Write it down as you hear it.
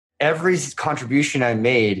every contribution I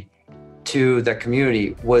made to the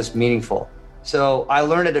community was meaningful. So I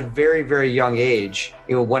learned at a very, very young age,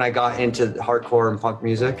 when I got into hardcore and punk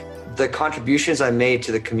music, the contributions I made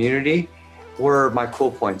to the community were my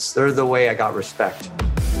cool points. They're the way I got respect.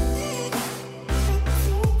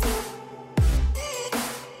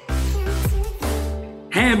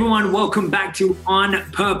 Hey everyone, welcome back to On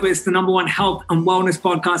Purpose, the #1 health and wellness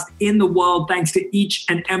podcast in the world. Thanks to each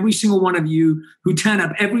and every single one of you who turn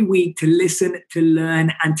up every week to listen, to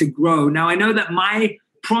learn, and to grow. Now, I know that my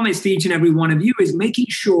promise to each and every one of you is making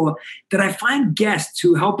sure that I find guests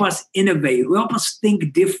who help us innovate, who help us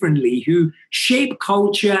think differently, who shape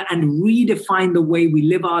culture and redefine the way we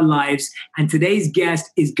live our lives. And today's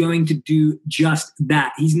guest is going to do just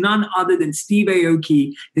that. He's none other than Steve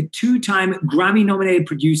Aoki, the two-time Grammy-nominated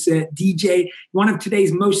producer, DJ, one of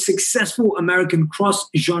today's most successful American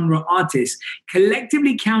cross-genre artists,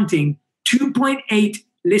 collectively counting 2.8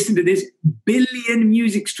 listen to this, billion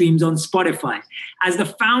music streams on Spotify. As the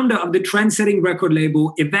founder of the trend-setting record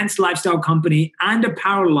label, events lifestyle company, and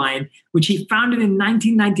apparel line, which he founded in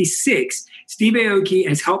 1996, Steve Aoki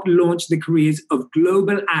has helped launch the careers of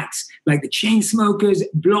global acts like the Chainsmokers,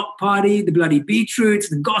 Block Party, the Bloody Beetroots,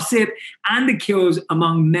 the Gossip, and the Kills,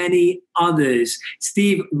 among many others.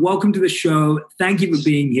 Steve, welcome to the show. Thank you for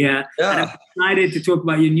being here. Yeah. And I'm excited to talk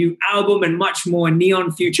about your new album and much more,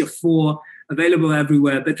 Neon Future 4, available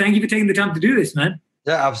everywhere. But thank you for taking the time to do this, man.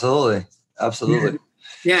 Yeah, absolutely. Absolutely.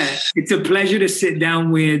 Yeah, it's a pleasure to sit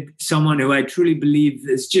down with someone who I truly believe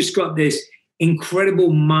has just got this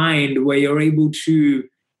incredible mind where you're able to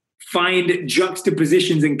find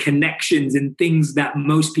juxtapositions and connections and things that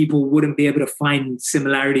most people wouldn't be able to find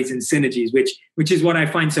similarities and synergies, which is what I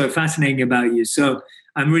find so fascinating about you. So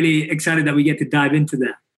I'm really excited that we get to dive into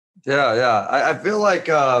that. Yeah. I feel like,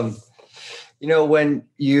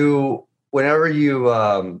 whenever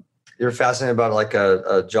you're fascinated about like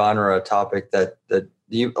a genre, a topic that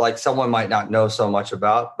you like, someone might not know so much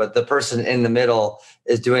about, but the person in the middle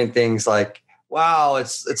is doing things like, wow,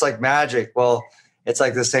 it's like magic. Well, it's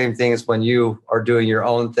like the same thing as when you are doing your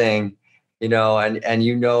own thing, and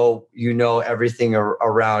you know everything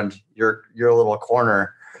around your little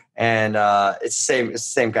corner, and it's the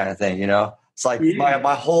same kind of thing, It's like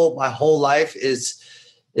my whole life is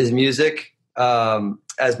music.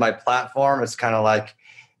 As my platform, it's kind of like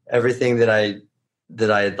everything that I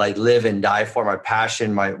like live and die for, my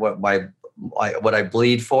passion, what I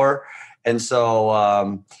bleed for. And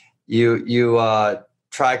so you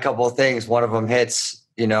try a couple of things, one of them hits,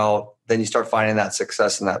 then you start finding that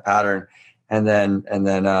success in that pattern, and then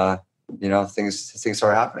things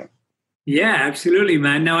start happening. Yeah, absolutely,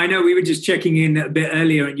 man. Now I know we were just checking in a bit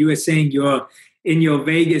earlier, and you were saying you're in your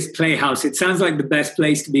Vegas playhouse. It sounds like the best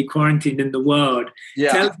place to be quarantined in the world.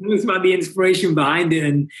 Yeah. Tell us about the inspiration behind it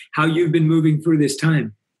and how you've been moving through this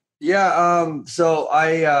time. Yeah. So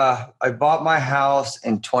I bought my house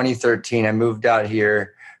in 2013. I moved out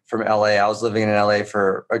here from LA. I was living in LA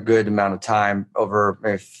for a good amount of time, over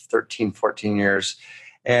maybe 13, 14 years.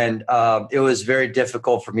 And it was very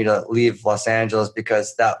difficult for me to leave Los Angeles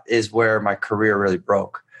because that is where my career really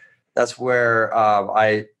broke. That's where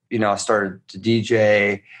I started to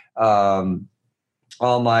DJ.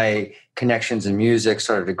 All my connections in music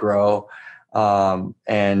started to grow.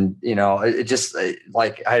 It just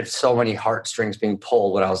like I had so many heartstrings being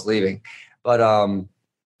pulled when I was leaving. But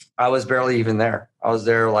I was barely even there. I was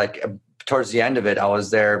there like towards the end of it. I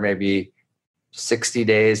was there maybe 60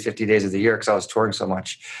 days, 50 days of the year because I was touring so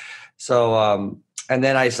much. So, and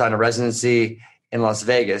then I signed a residency in Las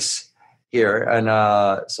Vegas here. And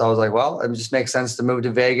so I was like, well, it just makes sense to move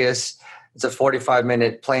to Vegas. It's a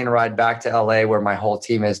 45-minute plane ride back to LA where my whole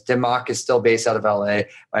team is. Dimmock is still based out of LA.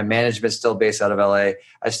 My management is still based out of LA.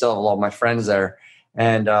 I still have a lot of my friends there.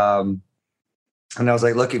 And I was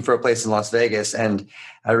like looking for a place in Las Vegas. And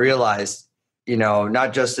I realized,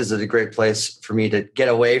 not just is it a great place for me to get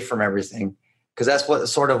away from everything, because that's what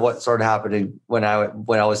started happening when I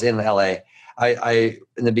was in LA. I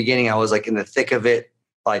in the beginning, I was like in the thick of it.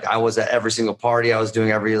 Like I was at every single party. I was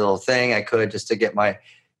doing every little thing I could just to get my,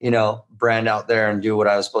 brand out there and do what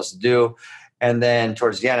I was supposed to do. And then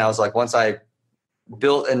towards the end, I was like, once I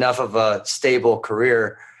built enough of a stable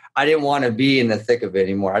career, I didn't want to be in the thick of it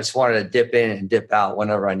anymore. I just wanted to dip in and dip out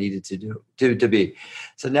whenever I needed to be.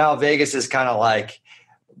 So now Vegas is kind of like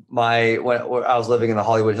when I was living in the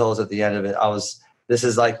Hollywood Hills at the end of it. This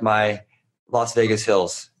is like my Las Vegas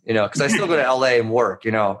Hills, because I still go to LA and work,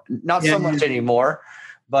 not so much anymore.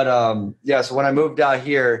 But so when I moved out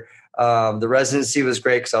here, the residency was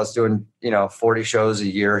great because I was doing, 40 shows a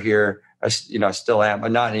year here. I still am,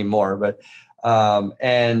 but not anymore. But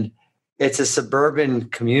and it's a suburban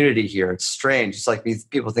community here. It's strange. It's like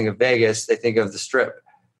people think of Vegas, they think of the Strip,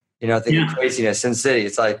 think of craziness, Sin City.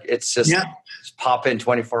 It's like, it's just pop in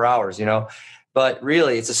 24 hours, but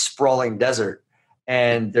really it's a sprawling desert,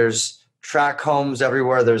 and there's track homes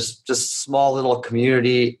everywhere. There's just small little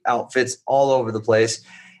community outfits all over the place.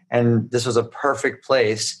 And this was a perfect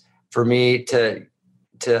place for me to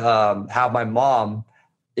have my mom,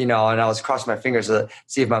 and I was crossing my fingers to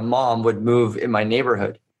see if my mom would move in my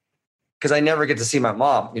neighborhood. Because I never get to see my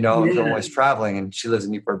mom, I'm always traveling, and she lives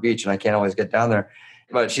in Newport Beach, and I can't always get down there.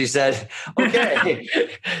 But she said, okay,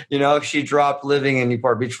 she dropped living in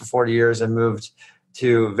Newport Beach for 40 years and moved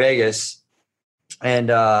to Vegas.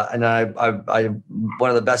 And I one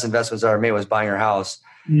of the best investments I ever made was buying her house.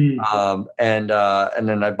 And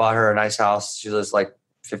then I bought her a nice house. She lives like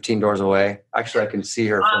 15 doors away. Actually, I can see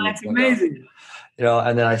her. Oh, that's amazing.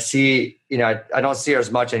 And then I see, I don't see her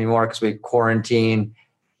as much anymore because we quarantine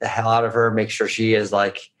the hell out of her, make sure she is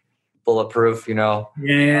like bulletproof, or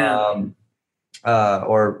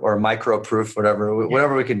micro-proof,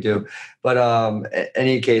 whatever we can do. But in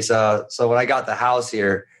any case, so when I got the house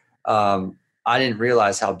here, I didn't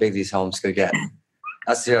realize how big these homes could get.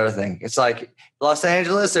 That's the other thing. It's like Los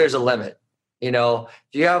Angeles, there's a limit. If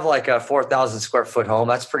you have like a 4,000 square foot home,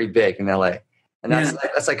 that's pretty big in LA. And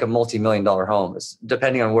that's like a multi-million-dollar home,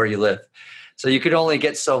 depending on where you live. So you could only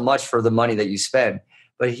get so much for the money that you spend.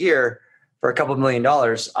 But here, for a couple $1 million,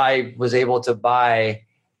 I was able to buy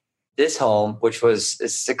this home, which was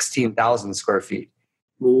 16,000 square feet.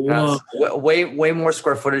 Way more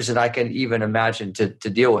square footage than I can even imagine to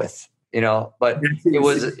deal with, but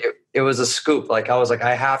it was a scoop. Like I was like,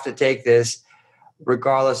 I have to take this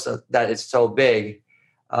regardless of that it's so big,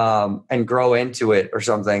 and grow into it or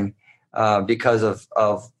something, because of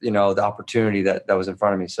the opportunity that was in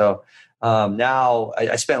front of me. So now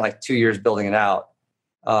I spent like 2 years building it out,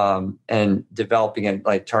 and developing it,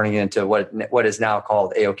 like turning it into what is now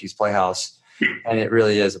called Aoki's Playhouse. And it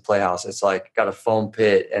really is a playhouse. It's like got a foam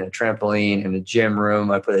pit and a trampoline and a gym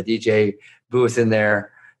room. I put a DJ booth in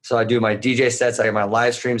there. So I do my DJ sets. I have my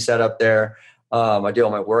live stream set up there. I do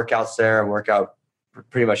all my workouts there. I work out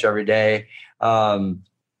pretty much every day. I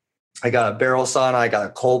got a barrel sauna. I got a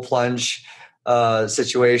cold plunge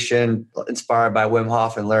situation inspired by Wim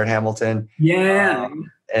Hof and Laird Hamilton. Yeah.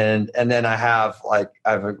 And then I have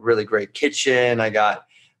a really great kitchen. I got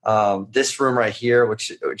this room right here,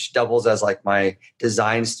 which doubles as like my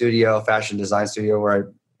design studio, fashion design studio,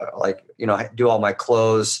 where I do all my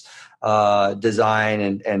clothes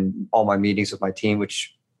design and all my meetings with my team,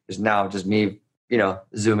 which is now just me,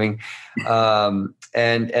 Zooming. And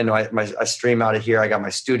I stream out of here. I got my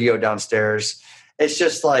studio downstairs. It's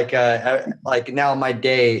just like now my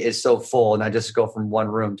day is so full, and I just go from one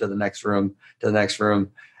room to the next room to the next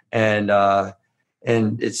room. And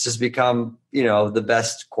it's just become, the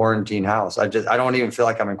best quarantine house. I don't even feel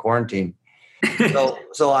like I'm in quarantine. So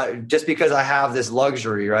just because I have this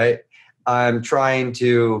luxury, right, I'm trying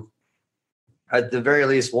to, at the very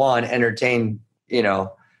least, one, entertain,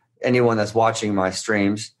 anyone that's watching my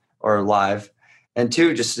streams or live, and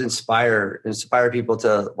two, just inspire people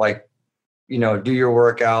to do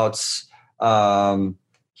your workouts.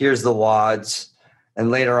 Here's the WODs. And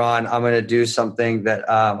later on, I'm going to do something that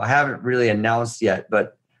I haven't really announced yet,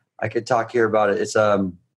 but I could talk here about it. It's I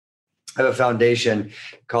have a foundation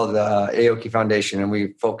called the Aoki Foundation, and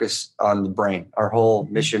we focus on the brain. Our whole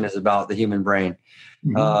mission is about the human brain.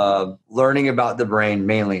 Learning about the brain,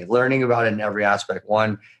 mainly learning about it in every aspect.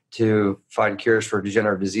 One, to find cures for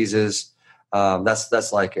degenerative diseases.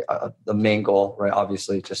 That's like the main goal, right?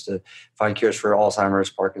 Obviously, just to find cures for Alzheimer's,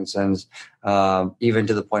 Parkinson's, even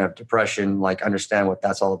to the point of depression, like understand what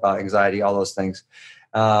that's all about, anxiety, all those things,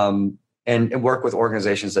 and work with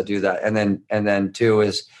organizations that do that. And then two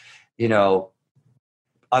is,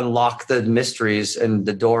 unlock the mysteries and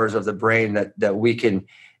the doors of the brain that we can,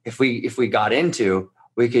 if we got into,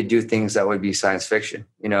 we could do things that would be science fiction.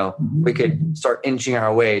 We could start inching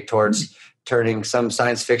our way towards turning some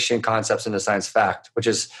science fiction concepts into science fact, which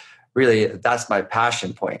is really, that's my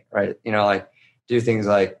passion point, right? Like do things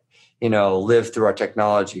like, live through our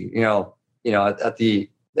technology, at the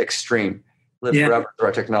extreme, live forever through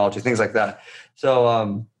our technology, things like that.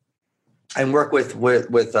 So, and work with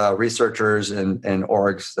researchers and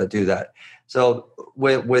orgs that do that. So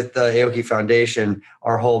with the Aoki Foundation,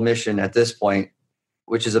 our whole mission at this point,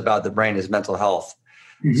 which is about the brain, is mental health.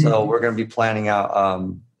 So we're going to be planning out,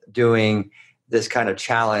 doing this kind of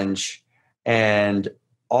challenge and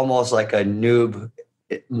almost like a noob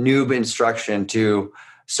instruction to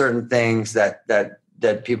certain things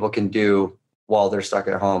that people can do while they're stuck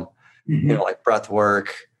at home, like breath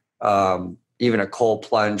work, even a cold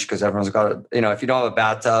plunge, because everyone's got a, if you don't have a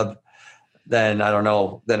bathtub, then I don't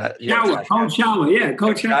know. Then cold shower. Yeah.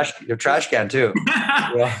 Cold shower. Your trash can too.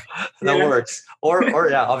 That works. Or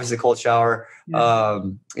yeah, obviously cold shower,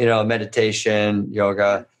 meditation,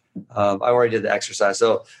 yoga. I already did the exercise.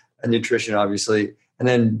 So nutrition, obviously, and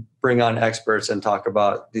then bring on experts and talk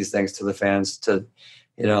about these things to the fans, to,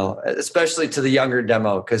 especially to the younger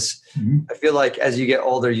demo. Cause I feel like as you get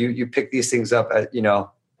older, you pick these things up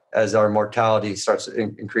as our mortality starts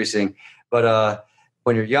increasing. But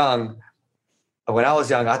when you're young, when I was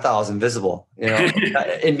young, I thought I was invisible,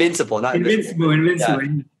 invincible, not invincible. Yeah.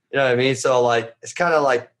 You know what I mean? So like, it's kind of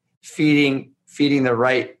like feeding the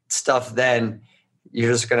right stuff. Then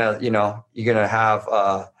you're just gonna, you're gonna have,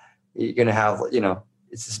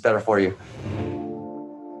 it's just better for you.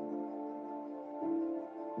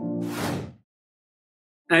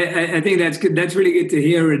 I think that's good. That's really good to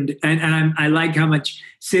hear. And I like how much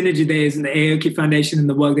synergy there is in the Aoki Foundation and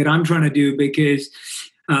the work that I'm trying to do, because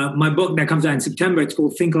my book that comes out in September, it's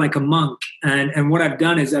called Think Like a Monk. And what I've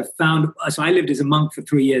done is so I lived as a monk for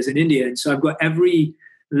 3 years in India. And so I've got every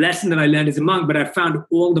lesson that I learned as a monk, but I found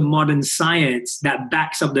all the modern science that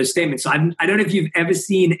backs up those statements. So I don't know if you've ever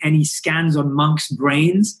seen any scans on monks'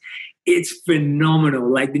 brains. It's phenomenal.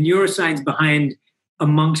 Like the neuroscience behind a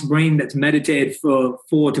monk's brain that's meditated for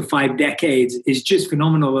 4 to 5 decades is just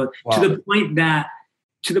phenomenal. Wow. To the point that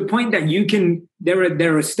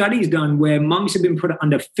there are studies done where monks have been put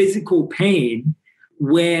under physical pain,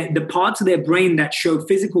 where the parts of their brain that show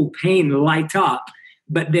physical pain light up,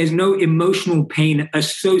 but there's no emotional pain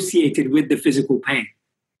associated with the physical pain.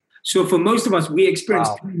 So for most of us, we experience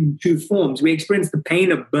pain in 2 forms. We experience the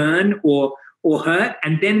pain of burn or hurt,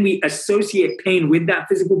 and then we associate pain with that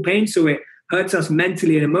physical pain, so it hurts us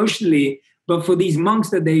mentally and emotionally. But for these monks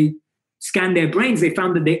that they scanned their brains, they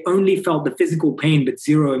found that they only felt the physical pain but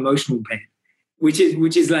zero emotional pain, which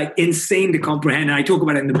is like insane to comprehend. And I talk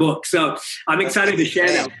about it in the book. So I'm excited to share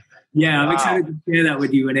that. Yeah, I'm excited to share that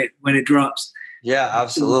with you when it drops. Yeah,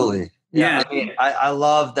 absolutely. Yeah. I mean, I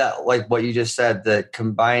love that, like what you just said, that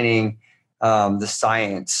combining the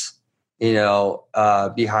science,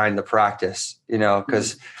 behind the practice,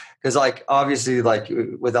 because like, obviously, like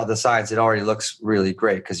without the science, it already looks really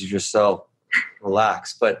great because you're just so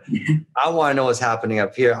relaxed. But I want to know what's happening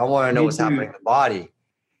up here. I want to know what's happening in the body.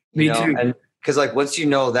 Me too. And because like once you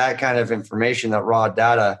know that kind of information, that raw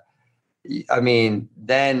data, I mean,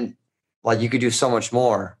 then like you could do so much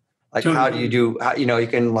more. Like how do you do, you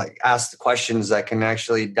can like ask the questions that can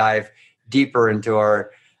actually dive deeper into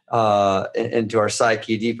our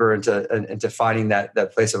psyche, deeper into finding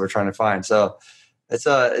that place that we're trying to find. So it's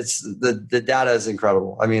the data is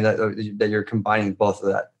incredible. I mean, that you're combining both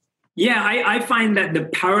of that. Yeah, I find that the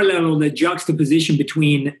parallel or the juxtaposition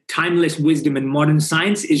between timeless wisdom and modern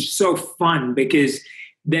science is so fun, because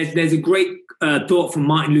there's a great thought from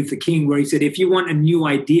Martin Luther King where he said, if you want a new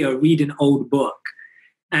idea, read an old book.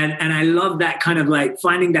 And I love that kind of like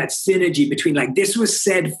finding that synergy between like this was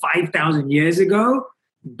said 5,000 years ago,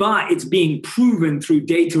 but it's being proven through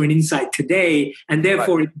data and insight today. And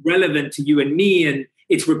therefore it's relevant to you and me, and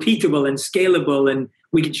it's repeatable and scalable, and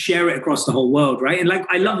we can share it across the whole world, right? And like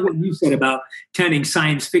I love what you said about turning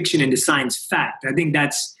science fiction into science fact. I think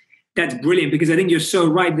that's brilliant, because I think you're so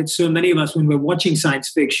right that so many of us, when we're watching science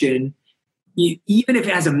fiction, even if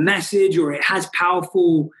it has a message or it has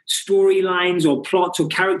powerful storylines or plots or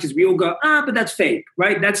characters, we all go, but that's fake,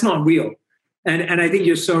 right? That's not real. And I think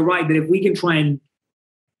you're so right that if we can try and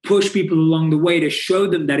push people along the way to show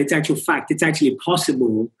them that it's actual fact, it's actually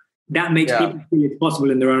possible, that makes people feel it's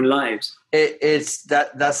possible in their own lives.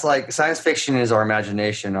 That's like science fiction is our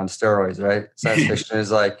imagination on steroids, right? Science fiction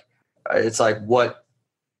is like, it's like what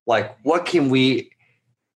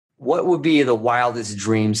would be the wildest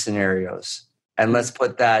dream scenarios? And let's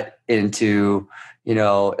put that into,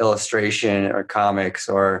 illustration or comics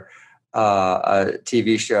or a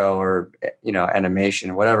TV show or,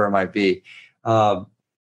 animation, whatever it might be.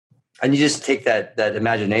 And you just take that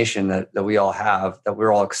imagination that we all have, that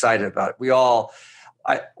we're all excited about.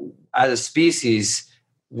 As a species,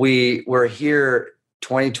 we're here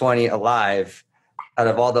 2020 alive out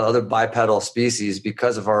of all the other bipedal species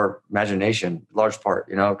because of our imagination, large part,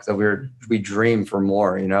 because we dream for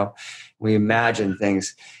more, we imagine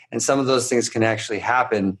things, and some of those things can actually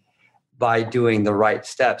happen by doing the right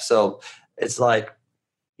steps. So it's like,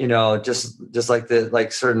 just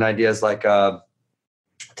like certain ideas, like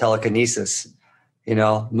telekinesis,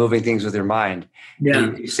 moving things with your mind.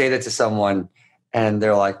 Yeah. You say that to someone and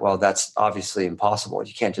they're like, well, that's obviously impossible.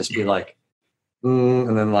 You can't just be like,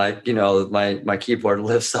 and then like, my keyboard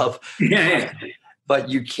lifts up. Yeah. But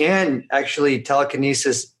you can actually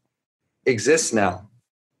telekinesis exists now,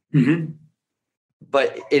 Mm-hmm.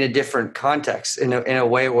 but in a different context, in a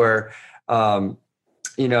way where,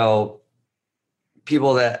 you know,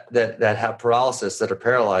 people that have paralysis, that are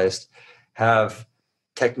paralyzed, have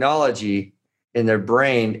technology in their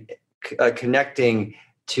brain connecting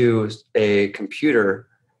to a computer,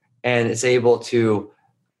 and it's able to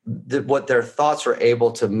what their thoughts are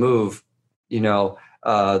able to move, you know,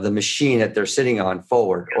 the machine that they're sitting on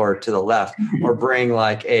forward or to the left, or bring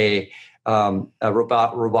like a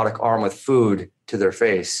robotic arm with food to their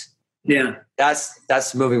face. Yeah.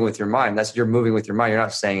 That's moving with your mind. You're moving with your mind. You're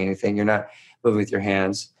not saying anything. You're not moving with your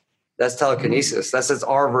hands. That's telekinesis. That's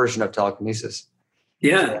our version of telekinesis.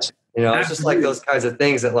 Yeah. You know, it's just like those kinds of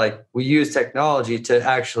things that like we use technology to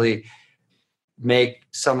actually make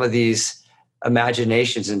some of these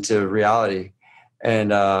imaginations into reality.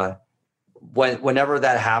 And whenever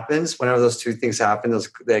that happens, whenever those two things happen,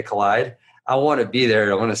 they collide, I want to be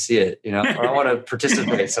there. I want to see it, you know, or I want to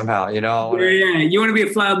participate somehow, you know. Yeah, you want to be a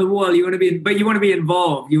fly on the wall. You want to be, but you want to be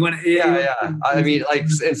involved. You want to. Yeah. I mean, like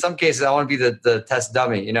in some cases, I want to be the test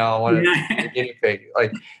dummy. You know, I want to be the guinea pig.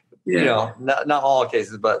 Like, you know, not all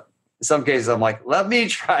cases, but in some cases, I'm like, let me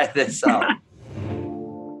try this out.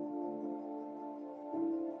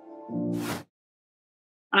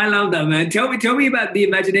 I love that, man. Tell me about the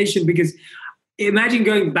imagination, because imagine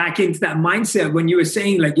going back into that mindset when you were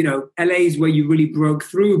saying, like, you know, LA is where you really broke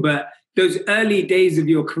through, but those early days of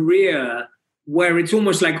your career where it's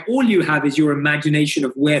almost like all you have is your imagination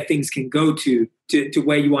of where things can go to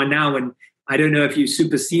where you are now. And I don't know if you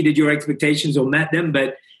superseded your expectations or met them,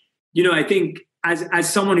 but, you know, I think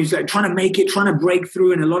as someone who's like trying to make it, trying to break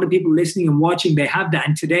through, and a lot of people listening and watching, they have that.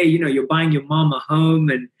 And today, you know, you're buying your mom a home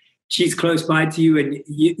and she's close by to you, and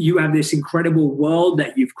you have this incredible world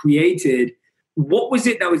that you've created. What was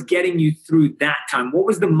it that was getting you through that time? What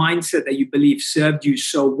was the mindset that you believe served you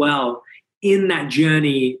so well in that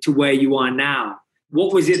journey to where you are now?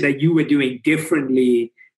 What was it that you were doing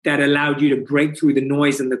differently that allowed you to break through the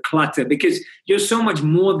noise and the clutter? Because you're so much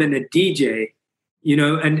more than a DJ, you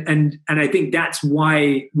know, and I think that's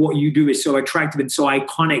why what you do is so attractive and so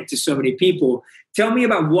iconic to so many people. Tell me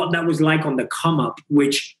about what that was like on the come up,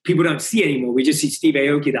 which people don't see anymore. We just see Steve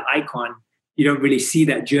Aoki, the icon. You don't really see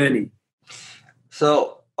that journey.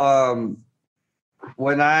 So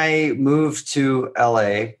when I moved to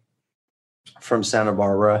LA from Santa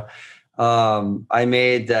Barbara, I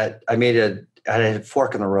had a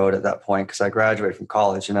fork in the road at that point because I graduated from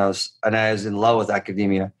college and I was in love with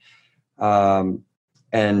academia. And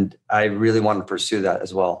I really wanted to pursue that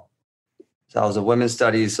as well. So I was a women's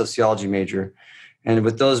studies sociology major. And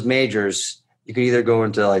with those majors, you could either go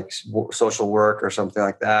into like social work or something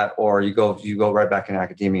like that, or you go right back in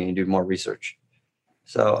academia and you do more research.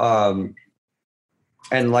 So,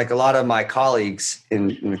 and like a lot of my colleagues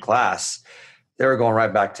in the class, they were going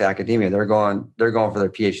right back to academia. They're going for their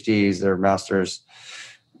PhDs, their masters.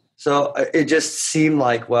 So it just seemed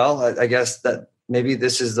like, well, I guess that maybe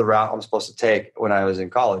this is the route I'm supposed to take when I was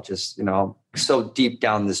in college. Is, you know, so deep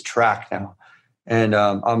down this track now. And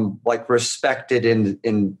I'm like respected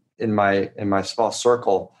in my small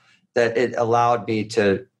circle that it allowed me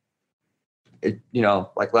to, you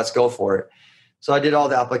know, like, let's go for it. So I did all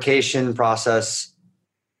the application process,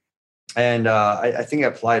 and I think I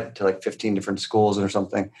applied to like 15 different schools or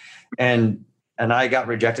something, and I got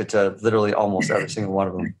rejected to literally almost every single one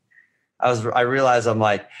of them. I realized I'm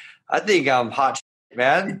like, I think I'm hot shit,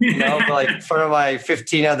 man. You know, but like in front of my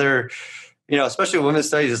 15 other, you know, especially women's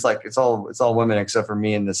studies, it's like it's all women except for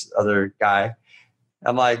me and this other guy.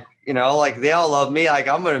 I'm like, you know, like they all love me. Like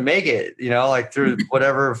I'm gonna make it, you know, like through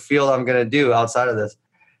whatever field I'm gonna do outside of this.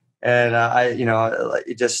 And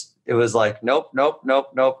it was like, nope,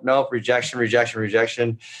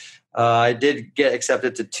 rejection. I did get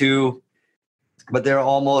accepted to 2, but they're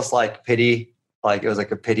almost like pity. Like it was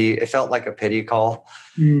like a pity. It felt like a pity call.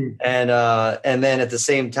 And then at the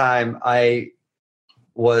same time, I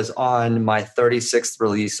was on my 36th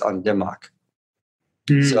release on Dimmock.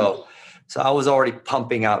 So I was already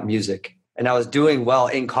pumping out music, and I was doing well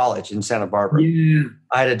in college in Santa Barbara. Yeah.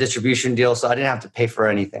 I had a distribution deal, so I didn't have to pay for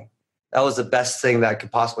anything. That was the best thing that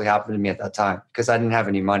could possibly happen to me at that time because I didn't have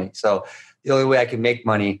any money. So the only way I can make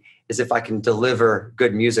money is if I can deliver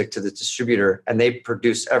good music to the distributor, and they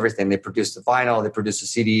produce everything. They produce the vinyl, they produce the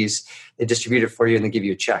CDs, they distribute it for you, and they give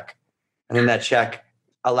you a check. And then that check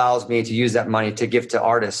allows me to use that money to give to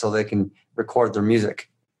artists so they can record their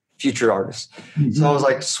music, future artists. Mm-hmm. So I was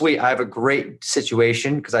like, sweet, I have a great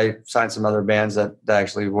situation because I signed some other bands that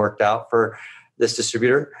actually worked out for this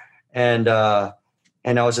distributor. And I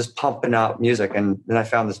was just pumping out music. And then I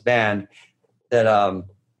found this band that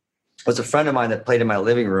was a friend of mine that played in my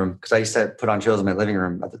living room because I used to put on shows in my living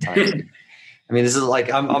room at the time. I mean, this is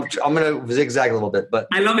like I'm going to zigzag a little bit, but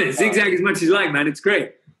I love it. Zigzag as much as you like, man. It's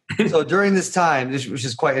great. So during this time, which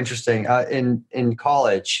is quite interesting, in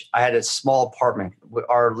college, I had a small apartment.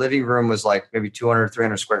 Our living room was like maybe 200,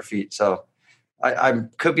 300 square feet. So I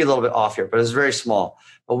could be a little bit off here, but it was very small.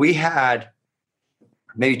 But we had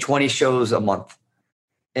maybe 20 shows a month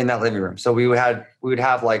in that living room. So we would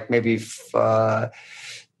have like maybe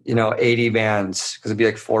 80 bands, because it'd be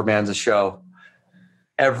like 4 bands a show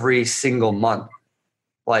every single month,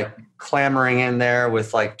 like clamoring in there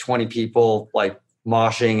with like 20 people, like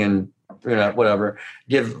moshing and whatever.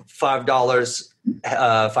 Give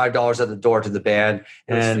 $5 at the door to the band,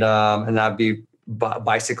 and I'd be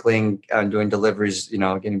bicycling and doing deliveries,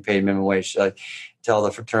 getting paid minimum wage, to all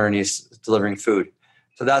the fraternities, delivering food.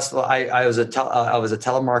 So that's what I was a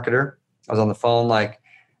telemarketer. I was on the phone, like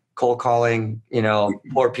cold calling,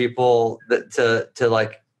 poor people to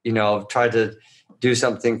like, try to do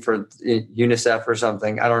something for UNICEF or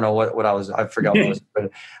something. I don't know what I was. I forgot what it was,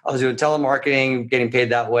 but I was doing telemarketing, getting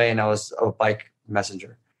paid that way, and I was a bike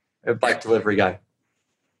messenger, a bike delivery guy.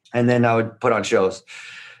 And then I would put on shows.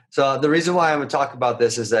 So the reason why I'm going to talk about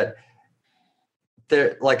this is that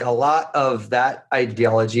there, like a lot of that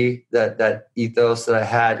ideology, that ethos that I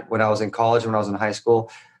had when I was in college, when I was in high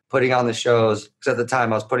school, putting on the shows, because at the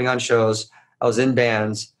time I was putting on shows, I was in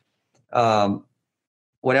bands.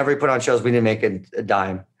 Whenever we put on shows, we didn't make a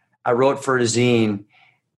dime. I wrote for a zine,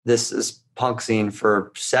 this punk zine,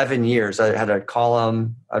 for 7 years. I had a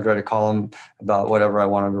column. I'd write a column about whatever I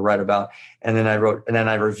wanted to write about. And then I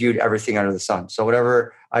reviewed everything under the sun. So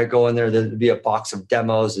whatever I go in there, there'd be a box of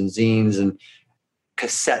demos and zines and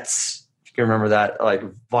cassettes. If you can remember that, like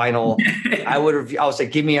vinyl. I would say,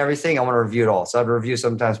 give me everything. I want to review it all. So I'd review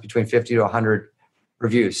sometimes between 50 to 100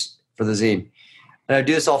 reviews for the zine. And I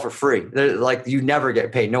do this all for free. Like, you never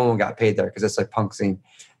get paid. No one got paid there because it's like punk scene.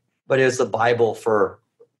 But it was the Bible for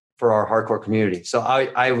our hardcore community. So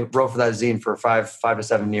I wrote for that zine for 5 to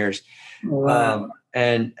 7 years. Wow.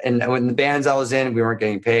 And when the bands I was in, we weren't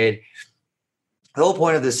getting paid. The whole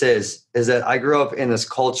point of this is that I grew up in this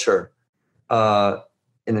culture,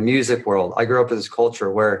 in the music world. I grew up in this culture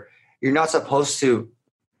where you're not supposed to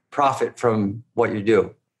profit from what you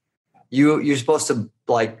do. You're supposed to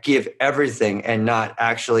like give everything and not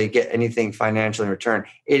actually get anything financially in return.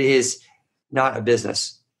 It is not a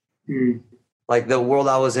business. Like the world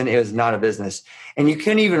I was in, it was not a business, and you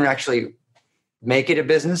can't even actually make it a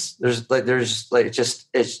business. It's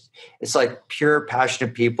like pure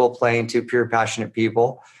passionate people playing to pure passionate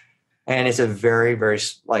people, and it's a very, very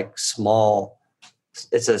like small.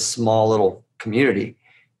 It's a small little community,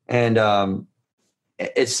 and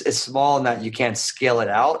it's small in that you can't scale it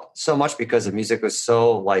out so much because the music was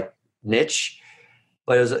so like niche.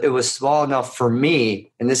 But it was small enough for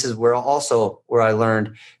me, and this is where I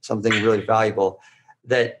learned something really valuable,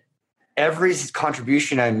 that every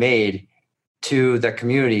contribution I made to the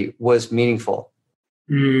community was meaningful.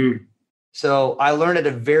 So I learned at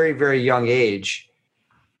a very, very young age,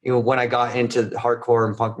 when I got into hardcore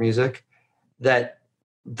and punk music, that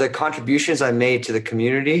the contributions I made to the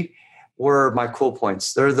community were my cool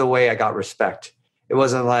points. They're the way I got respect. It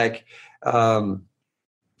wasn't like,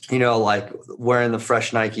 like wearing the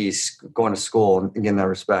fresh Nikes, going to school and getting that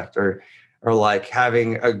respect, or like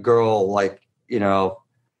having a girl, like,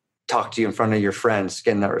 talk to you in front of your friends,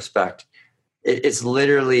 getting that respect. It's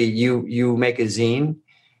literally you make a zine,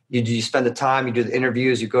 you spend the time, you do the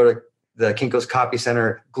interviews, you go to the Kinko's Copy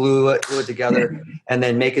Center, glue it together, and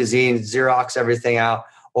then make a zine, Xerox everything out,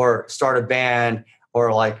 or start a band,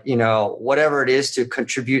 or like, whatever it is to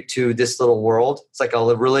contribute to this little world. It's like a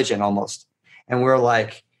religion almost. And we're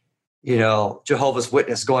like, Jehovah's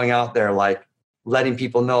Witness, going out there, like letting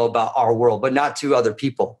people know about our world, but not to other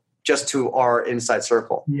people, just to our inside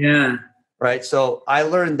circle. Yeah. Right. So I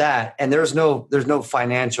learned that, and there's no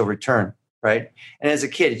financial return. Right. And as a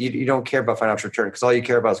kid, you don't care about financial return, because all you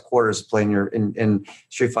care about is quarters playing in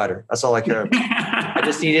Street Fighter. That's all I care about. I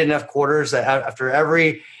just needed enough quarters that after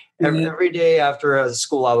every day after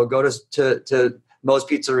school, I would go to Moe's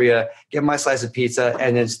Pizzeria, get my slice of pizza,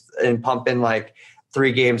 and pump in like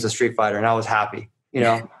 3 games of Street Fighter, and I was happy,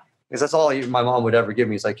 because that's all my mom would ever give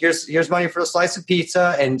me. It's like, here's money for a slice of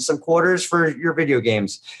pizza and some quarters for your video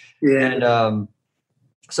games. Yeah. And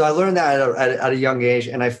so I learned that at a young age,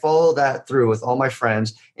 and I followed that through with all my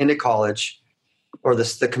friends into college, or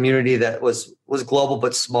the community that was global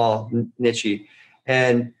but small, niche,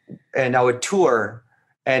 and I would tour.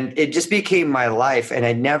 And it just became my life, and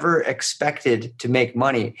I never expected to make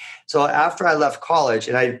money. So after I left college,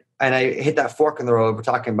 and I hit that fork in the road, we're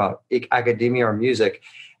talking about academia or music,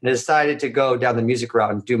 and I decided to go down the music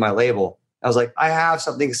route and do my label. I was like, I have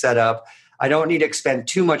something set up. I don't need to expend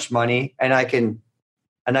too much money, and I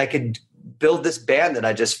could build this band that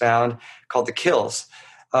I just found called The Kills.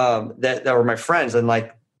 That were my friends, and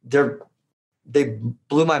like they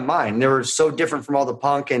blew my mind. They were so different from all the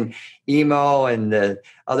punk and emo and the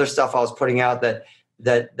other stuff I was putting out that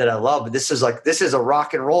I love. But this is a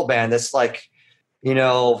rock and roll band that's like, you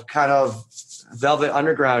know, kind of Velvet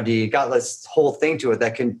Underground-y, got this whole thing to it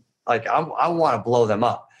that can, like, I want to blow them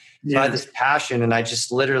up. So I had this passion, and I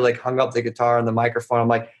just literally like hung up the guitar and the microphone. I'm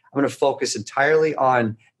like, I'm going to focus entirely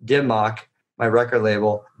on Dim Mak, my record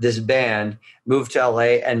label, this band, move to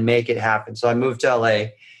LA and make it happen. So I moved to LA,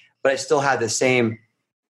 but I still had the same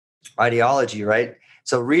ideology, right?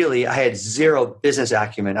 So really, I had zero business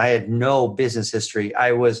acumen. I had no business history.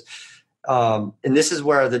 I was, and this is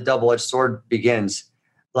where the double-edged sword begins.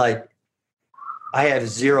 Like, I have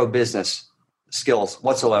zero business skills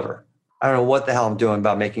whatsoever. I don't know what the hell I'm doing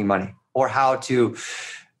about making money or how to,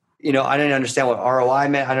 you know, I didn't understand what ROI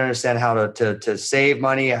meant. I didn't understand how to save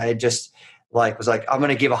money. I just was like, I'm going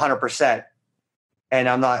to give 100%, and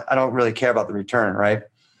I don't really care about the return. Right.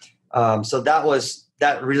 So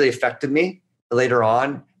that really affected me later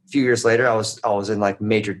on. A few years later, I was in like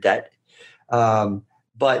major debt. But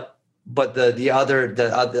the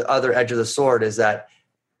other edge of the sword is that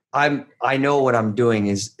I know what I'm doing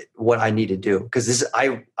is what I need to do, because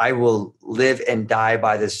I will live and die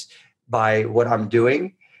by what I'm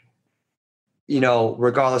doing, you know,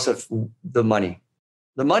 regardless of the money.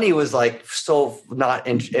 The money was like so not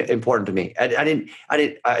important to me.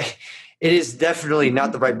 It is definitely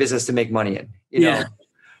not the right business to make money in, you know,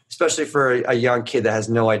 especially for a young kid that has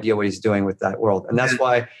no idea what he's doing with that world. And that's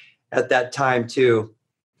why at that time too,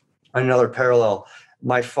 another parallel,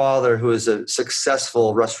 my father, who is a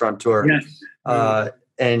successful restaurateur,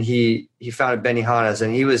 and he founded Benihana's,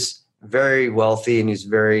 and he was very wealthy, and he's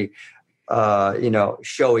very,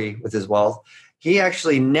 showy with his wealth. He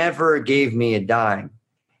actually never gave me a dime.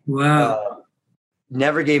 Wow.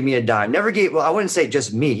 Never gave me a dime. Well, I wouldn't say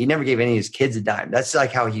just me. He never gave any of his kids a dime. That's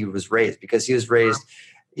like how he was raised, because he was raised,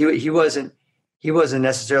 he wasn't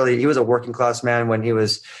necessarily, he was a working class man when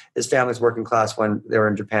his family's working class when they were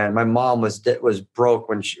in Japan. My mom was broke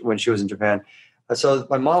when she was in Japan. So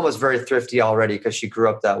my mom was very thrifty already because she grew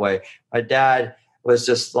up that way. My dad was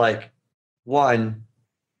just like, one,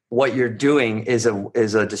 what you're doing is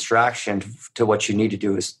a distraction to what you need to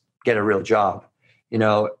do is get a real job. You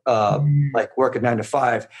know, like work at 9 to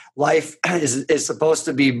 5. Life is supposed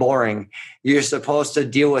to be boring. You're supposed to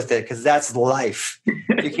deal with it because that's life.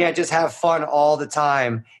 You can't just have fun all the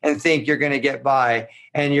time and think you're going to get by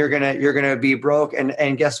and you're gonna be broke.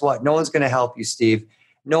 And guess what? No one's going to help you, Steve.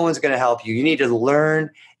 No one's going to help you. You need to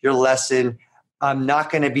learn your lesson. I'm not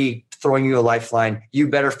going to be throwing you a lifeline. You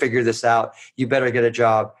better figure this out. You better get a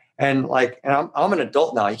job. And I'm an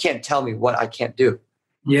adult now. You can't tell me what I can't do.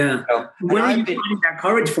 Yeah. You know? Where are you finding that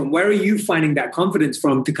courage from? Where are you finding that confidence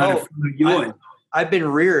from to kind of follow you on? I've been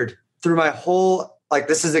reared through my whole,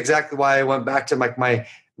 this is exactly why I went back to my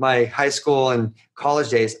high school and college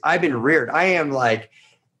days. I've been reared. I am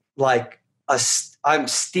I'm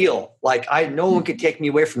steel. No one could take me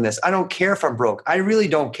away from this. I don't care if I'm broke. I really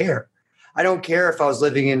don't care. I don't care if I was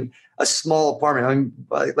living in a small apartment. I mean,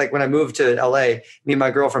 like when I moved to LA, me and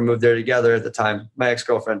my girlfriend moved there together at the time, my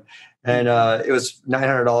ex-girlfriend. And it was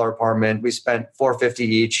 $900 apartment. We spent $450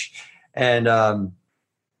 each. And,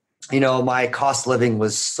 my cost of living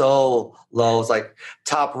was so low. It was like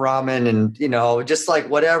top ramen and, just like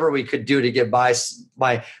whatever we could do to get by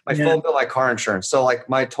my phone bill, my car insurance. So like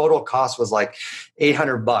my total cost was like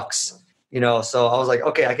 $800, so I was like,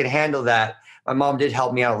 okay, I can handle that. My mom did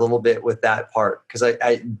help me out a little bit with that part because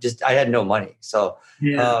I had no money. So,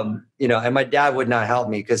 and my dad would not help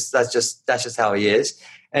me because that's just how he is.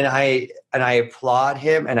 And I applaud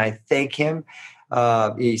him and I thank him.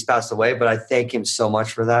 He's passed away, but I thank him so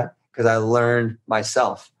much for that because I learned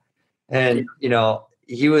myself. And,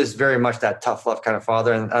 he was very much that tough love kind of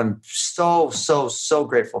father. And I'm so, so, so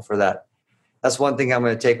grateful for that. That's one thing I'm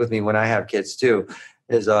going to take with me when I have kids too,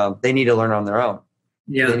 is they need to learn on their own.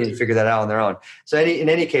 Yeah. They need to figure that out on their own. So in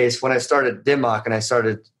any case, when I started Dim Mak and I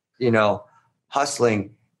started,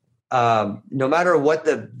 hustling, no matter what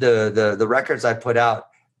the records I put out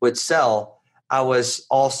would sell, I was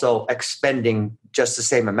also expending just the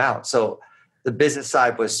same amount. So the business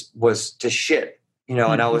side was to shit,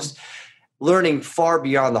 and I was learning far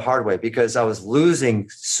beyond the hard way because I was losing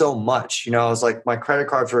so much. I was like, my credit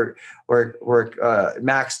cards were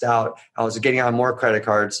maxed out. I was getting on more credit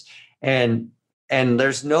cards and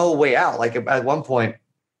there's no way out. Like at one point,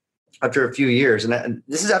 after a few years, and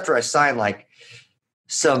this is after I signed like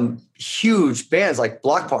some huge bands like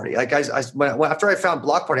Block Party. Like after I found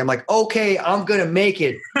Block Party, I'm like, okay, I'm going to make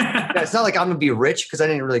it. It's not like I'm going to be rich, because I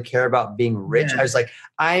didn't really care about being rich. I was like,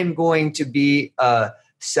 I'm going to be a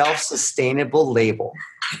self-sustainable label.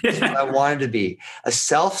 That's what I wanted to be, a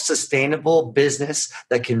self-sustainable business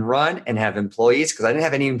that can run and have employees, because I didn't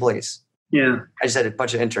have any employees. Yeah. I just had a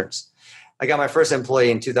bunch of interns. I got my first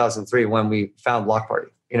employee in 2003 when we found Block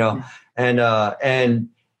Party, and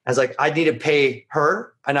I was like, I need to pay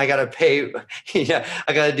her, and I got to pay,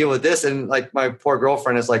 I got to deal with this. And like my poor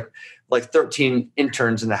girlfriend is like 13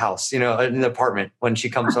 interns in the house, in the apartment when she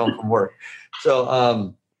comes home from work.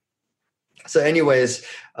 So, anyways,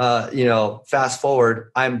 fast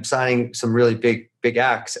forward, I'm signing some really big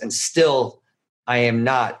acts, and still I am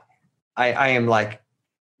not, I am like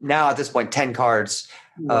now at this point, 10 cards,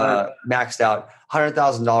 maxed out,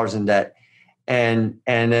 $100,000 in debt. And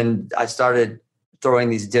then I started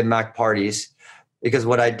throwing these Dim Mak parties, because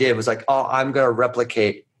what I did was like, oh, I'm going to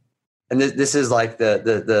replicate. And this is like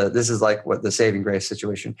this is like what the saving grace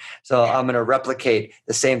situation. So I'm going to replicate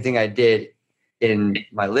the same thing I did in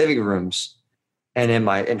my living rooms and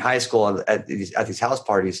in high school at these house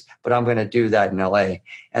parties, but I'm going to do that in LA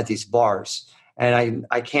at these bars. And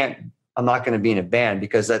I'm not going to be in a band,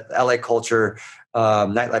 because that LA culture,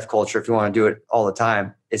 nightlife culture, if you want to do it all the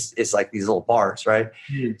time, it's like these little bars, right?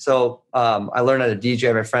 Mm-hmm. So I learned how to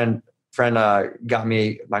DJ. My friend got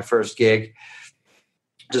me my first gig,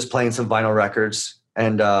 just playing some vinyl records,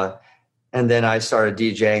 and then I started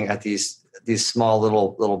DJing at these small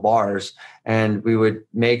little bars, and we would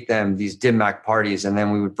make them these Dim Mak parties, and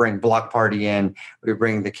then we would bring Block Party in, we would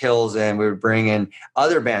bring the Kills in, we would bring in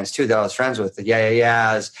other bands too that I was friends with, the Yeah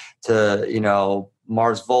Yeah Yeahs, to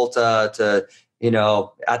Mars Volta, to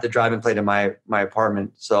at the drive-in played in my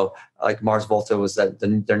apartment. So like Mars Volta was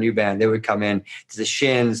their new band. They would come in, to the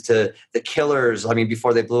Shins, to the Killers. I mean,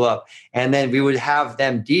 before they blew up, and then we would have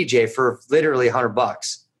them DJ for literally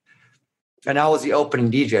 $100. And I was the opening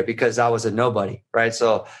DJ, because I was a nobody, right?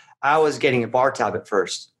 So I was getting a bar tab at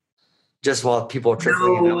first, just while people were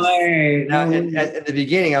trickling in. No way. And at the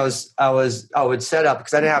beginning, I would set up,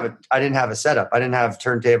 because I didn't have a setup. I didn't have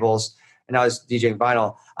turntables, and I was DJing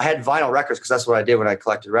vinyl. I had vinyl records, because that's what I did when I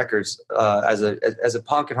collected records as a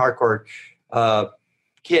punk and hardcore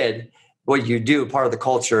kid. What you do, part of the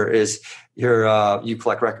culture, is you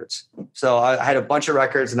collect records. So I had a bunch of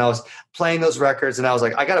records, and I was playing those records, and I was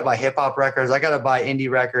like, I got to buy hip hop records. I got to buy indie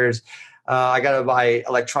records. I got to buy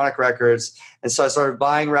electronic records. And so I started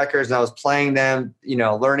buying records, and I was playing them,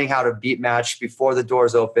 learning how to beat match before the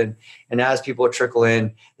doors open. And as people would trickle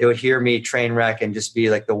in, they would hear me train wreck and just be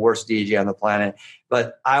like the worst DJ on the planet.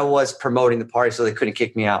 But I was promoting the party, so they couldn't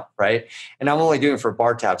kick me out, right? And I'm only doing it for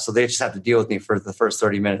bar tabs, so they just have to deal with me for the first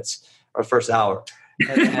 30 minutes or first hour.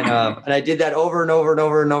 And I did that over and over and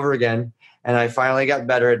over and over again. And I finally got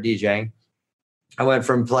better at DJing. I went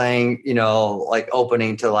from playing, like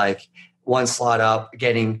opening to like one slot up,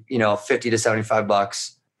 getting, $50 to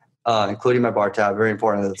 $75, including my bar tab, very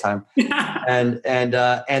important at the time.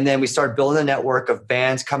 and then we started building a network of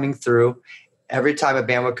bands coming through. Every time a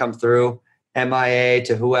band would come through, MIA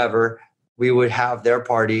to whoever, we would have their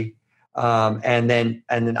party. And then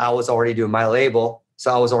I was already doing my label.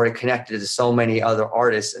 So I was already connected to so many other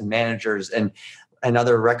artists and managers and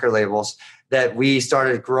other record labels, that we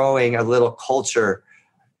started growing a little culture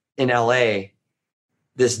in LA,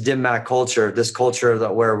 this Dim Mak culture, this culture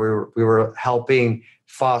where we were helping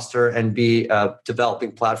foster and be a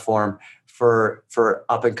developing platform for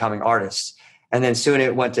up and coming artists. And then soon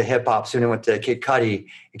it went to hip hop. Soon it went to Kid Cudi.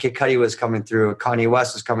 And Kid Cudi was coming through. Kanye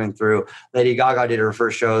West was coming through. Lady Gaga did her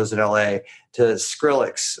first shows in LA. To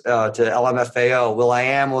Skrillex, to LMFAO.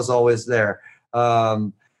 will.i.am was always there.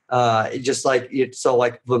 Just like so,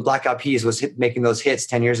 like when Black Eyed Peas was making those hits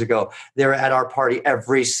 10 years ago, they were at our party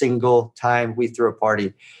every single time we threw a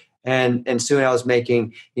party. And soon I was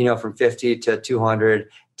making from 50 to 200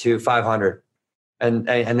 to 500, and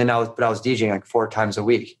then I was DJing like 4 times a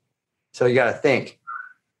week. So you got to think,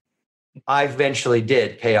 I eventually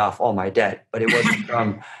did pay off all my debt, but it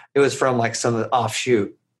was from like some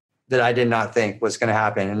offshoot that I did not think was going to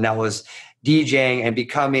happen. And that was DJing and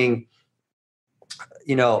becoming,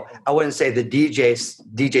 I wouldn't say the DJ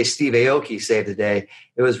Steve Aoki saved the day.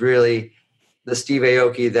 It was really the Steve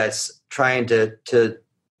Aoki that's trying to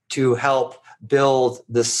help build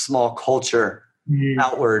this small culture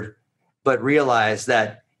outward, but realize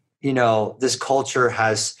that, this culture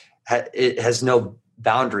has no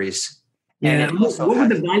boundaries. Yeah. And what were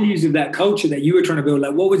the values of that culture that you were trying to build?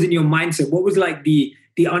 Like, what was in your mindset? What was like the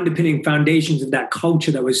underpinning foundations of that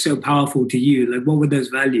culture that was so powerful to you? Like, what were those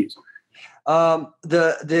values?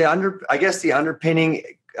 I guess the underpinning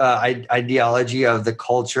ideology of the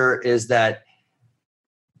culture is that,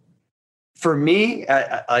 for me,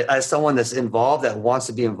 as someone that's involved, that wants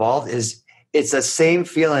to be involved, it's the same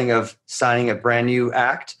feeling of signing a brand new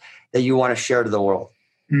act that you want to share to the world.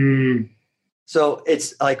 Mm. So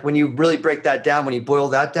it's like, when you really break that down, when you boil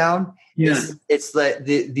that down, Yeah. it's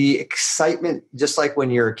the excitement, just like when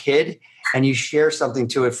you're a kid and you share something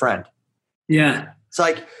to a friend. Yeah. It's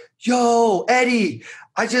like, yo, Eddie,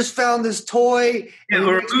 I just found this toy. And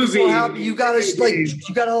Or it a makes me so movie. happy. You gotta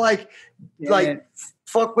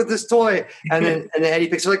fuck with this toy. And then Eddie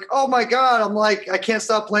picks it, like, oh my God. I'm like, I can't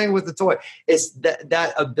stop playing with the toy. It's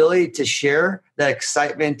that ability to share, that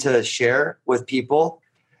excitement to share with people.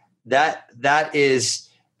 That's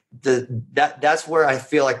where I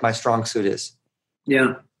feel like my strong suit is.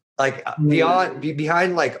 Yeah. Like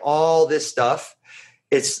behind like all this stuff,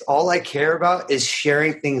 it's all I care about is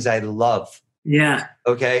sharing things I love. Yeah.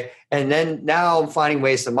 Okay. And then now I'm finding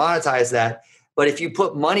ways to monetize that. But if you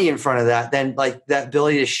put money in front of that, then like that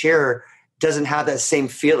ability to share doesn't have that same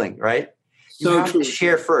feeling, right? You have to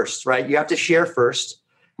share first, right? You have to share first.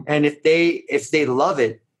 And if they love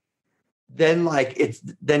it, then like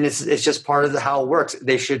it's just part of how it works.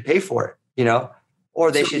 They should pay for it,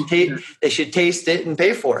 or they should taste it and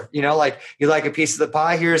pay for it. Like, you like a piece of the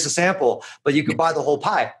pie, here's a sample, but you could buy the whole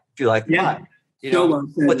pie if you like the pie.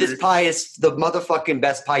 But this pie is the motherfucking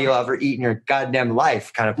best pie you'll ever eat in your goddamn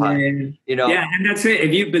life, kind of pie. Yeah, and that's it.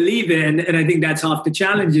 If you believe it, and I think that's half the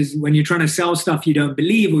challenge, is when you're trying to sell stuff you don't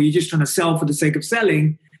believe, or you're just trying to sell for the sake of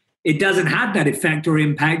selling, it doesn't have that effect or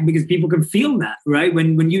impact, because people can feel that, right?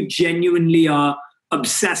 When you genuinely are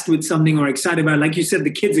obsessed with something or excited about it, like you said,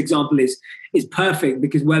 the kids example is perfect,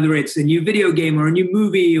 because whether it's a new video game or a new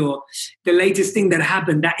movie or the latest thing that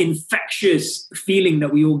happened, that infectious feeling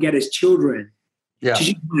that we all get as children. Yeah.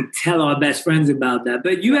 Just want to tell our best friends about that.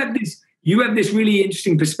 But you have this really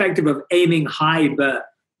interesting perspective of aiming high but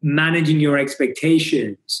managing your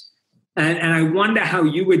expectations. And I wonder how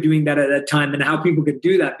you were doing that at that time and how people could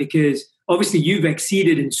do that, because obviously you've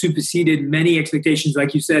exceeded and superseded many expectations,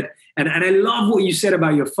 like you said. And I love what you said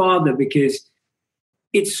about your father, because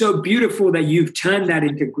it's so beautiful that you've turned that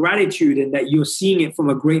into gratitude and that you're seeing it from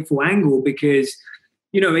a grateful angle, because,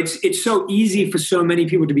 it's so easy for so many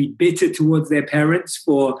people to be bitter towards their parents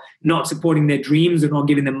for not supporting their dreams or not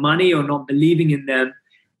giving them money or not believing in them.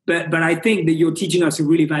 But I think that you're teaching us a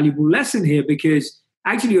really valuable lesson here, because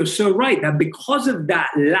actually you're so right that because of that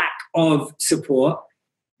lack of support,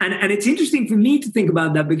 and it's interesting for me to think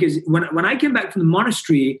about that, because when I came back from the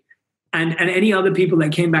monastery, and any other people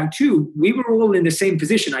that came back too, we were all in the same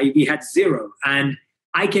position. We had zero. And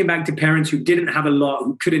I came back to parents who didn't have a lot,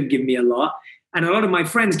 who couldn't give me a lot. And a lot of my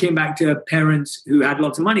friends came back to parents who had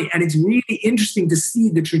lots of money. And it's really interesting to see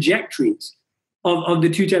the trajectories of the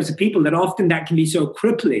two types of people, that often that can be so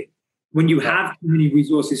crippling when you have too many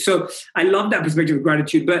resources. So I love that perspective of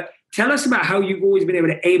gratitude. But tell us about how you've always been able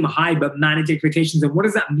to aim high but manage expectations. And what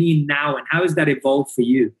does that mean now? And how has that evolved for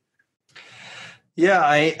you? Yeah,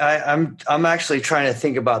 I'm actually trying to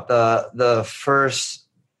think about the first,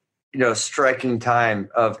 striking time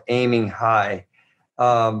of aiming high,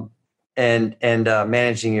 and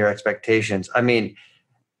managing your expectations. I mean,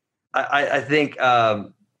 I think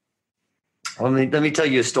let me tell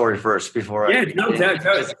you a story first before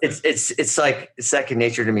it's like second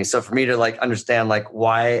nature to me. So for me to like understand like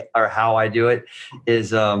why or how I do it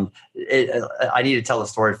is I need to tell the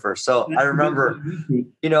story first. So I remember,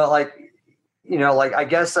 I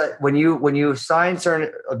guess when you sign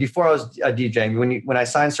certain, before I was DJing, when I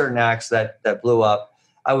signed certain acts that blew up,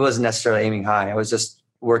 I wasn't necessarily aiming high. I was just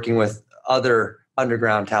working with other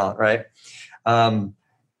underground talent, right?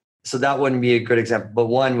 So that wouldn't be a good example. But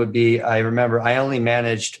one would be, I remember I only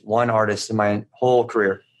managed one artist in my whole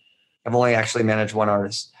career. I've only actually managed one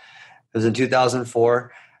artist. It was in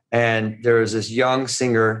 2004, and there was this young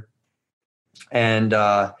singer, and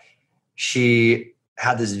she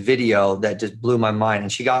had this video that just blew my mind,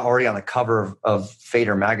 and she got already on the cover of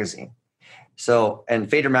Fader magazine. So, and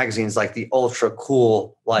Fader magazine is like the ultra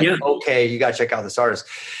cool, okay, you got to check out this artist.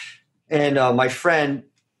 And my friend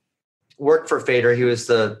worked for Fader. He was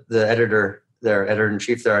the editor there,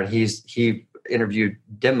 editor-in-chief there, and he interviewed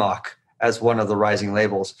Dimmock as one of the rising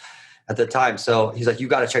labels at the time. So he's like, you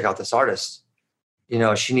got to check out this artist.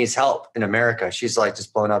 She needs help in America. She's like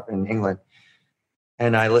just blown up in England.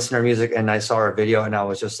 And I listened to her music and I saw her video, and I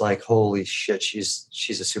was just like, holy shit, she's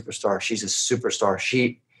a superstar. She's a superstar.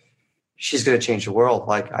 She's going to change the world.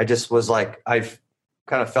 Like, I just was like, I've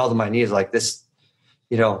kind of fell to my knees like this,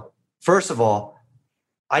 first of all,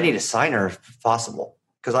 I need to sign her if possible.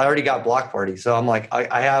 because I already got Block Party. So I'm like,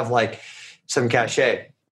 I have like some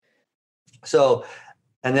cachet. So,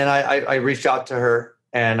 and then I reached out to her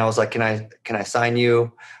and I was like, can I sign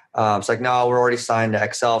you? It's like, no, we're already signed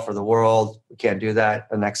to XL for the world. We can't do that.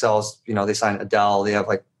 And XL's, they signed Adele. They have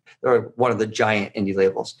like, they're one of the giant indie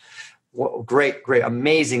labels. Great,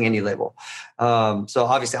 amazing indie label. So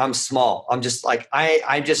obviously I'm small. I'm just like,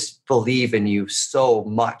 I just believe in you so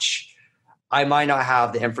much. I might not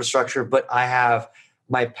have the infrastructure, but I have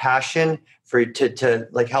my passion for you to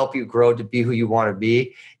like help you grow to be who you want to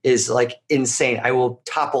be is like insane. I will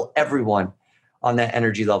topple everyone on that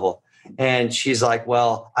energy level. And she's like,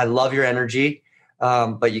 well, I love your energy,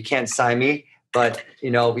 but you can't sign me, but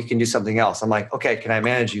we can do something else. I'm like, okay, can I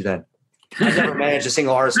manage you then? I've never managed a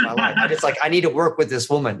single artist in my life. I just like, I need to work with this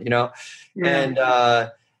woman, Yeah.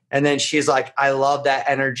 And then she's like, I love that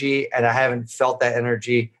energy and I haven't felt that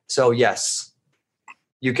energy. So yes,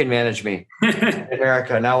 you can manage me,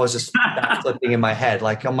 Erica. And I was just flipping in my head.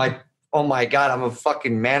 Like, I'm like, oh my God, I'm a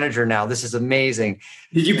fucking manager now. This is amazing.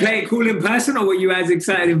 Did you play it cool in person or were you as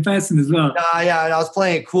excited in person as well? Yeah, I was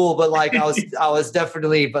playing it cool, but like I was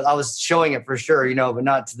definitely, but I was showing it for sure, but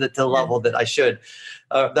not to the level that I should.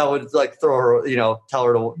 That would like throw her, tell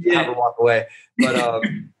her to have her walk away. But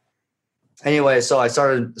anyway, so I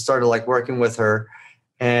started like working with her,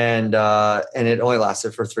 and it only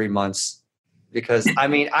lasted for 3 months because I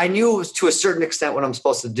knew it was to a certain extent what I'm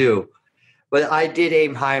supposed to do, but I did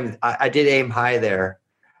aim high. I did aim high there,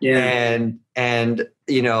 and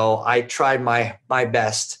I tried my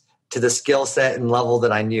best to the skill set and level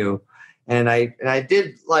that I knew, and I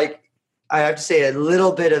did like I have to say a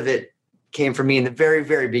little bit of it came from me in the very,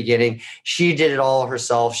 very beginning. She did it all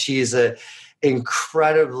herself. She's a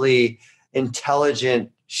incredibly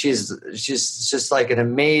intelligent. She's just like an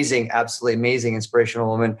amazing, absolutely amazing, inspirational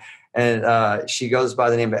woman. And she goes by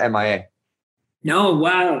the name of MIA. No,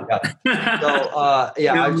 wow. Yeah. So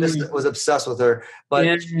I just was obsessed with her.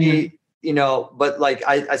 But she, but like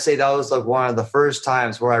I'd say that was like one of the first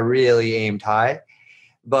times where I really aimed high.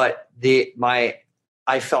 But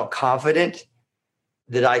I felt confident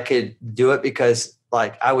that I could do it because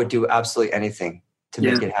like I would do absolutely anything to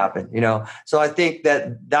make it happen, So I think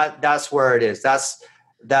that's where it is. That's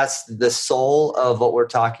the soul of what we're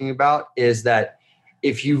talking about is that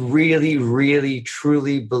if you really, really,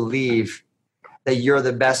 truly believe that you're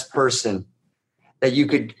the best person, that you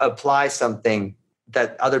could apply something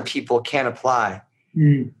that other people can't apply.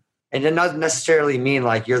 And it doesn't necessarily mean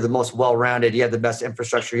like you're the most well-rounded, you have the best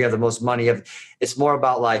infrastructure, you have the most money. It's more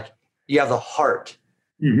about like you have the heart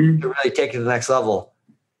to really take it to the next level.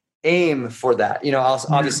 Aim for that,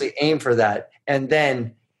 obviously aim for that. And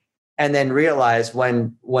then realize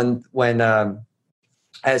when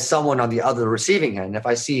as someone on the other receiving end, if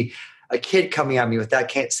I see a kid coming at me with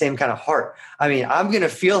that same kind of heart, I'm going to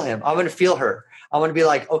feel him. I'm going to feel her. I'm going to be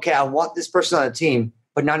like, okay, I want this person on the team,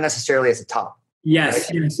 but not necessarily as a top.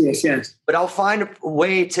 Yes, right? yes. But I'll find a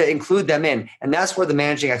way to include them in. And that's where the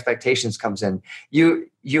managing expectations comes in.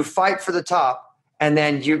 You fight for the top, and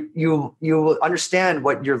then you understand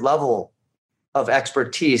what your level of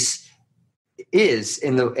expertise is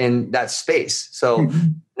in that space. So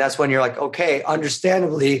that's when you're like, okay,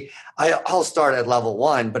 understandably, I'll start at level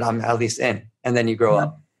 1, but I'm at least in, and then you grow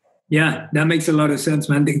up. Yeah, that makes a lot of sense,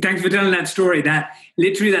 man. Thanks for telling that story. That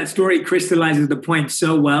story crystallizes the point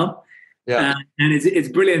so well. Yeah, and it's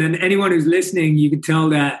brilliant. And anyone who's listening, you can tell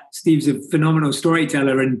that Steve's a phenomenal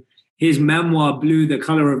storyteller. And his memoir, Blue, The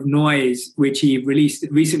Color of Noise, which he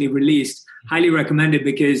recently released, highly recommended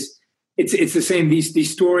because it's the same.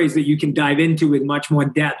 These stories that you can dive into with much more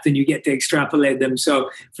depth, and you get to extrapolate them. So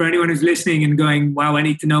for anyone who's listening and going, wow, I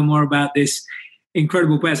need to know more about this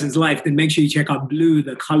incredible person's life, then make sure you check out Blue,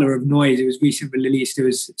 The Color of Noise. It was recently released. It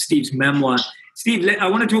was Steve's memoir. Steve, I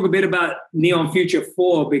want to talk a bit about Neon Future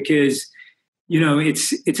 4 because,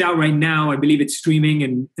 it's out right now. I believe it's streaming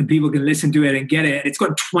and people can listen to it and get it. It's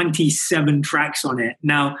got 27 tracks on it.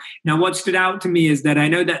 Now what stood out to me is that I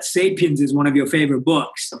know that Sapiens is one of your favorite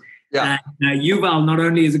books. Yeah. Yuval not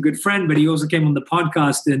only is a good friend, but he also came on the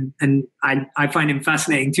podcast and I find him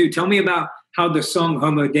fascinating too. Tell me about how the song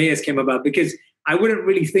Homo Deus came about, because I wouldn't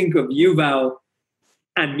really think of Yuval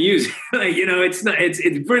and music.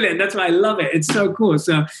 It's brilliant. That's why I love it. It's so cool.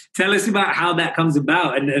 So tell us about how that comes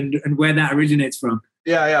about and where that originates from.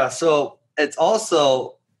 Yeah. So it's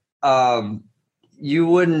also, you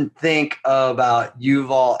wouldn't think about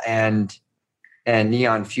Yuval and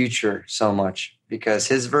Neon Future so much because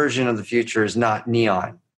his version of the future is not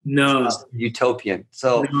neon. No. It's utopian.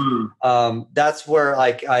 So that's where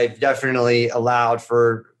like I've definitely allowed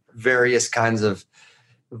for various kinds of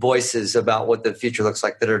voices about what the future looks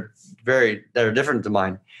like that are different than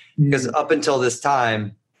mine. Because up until this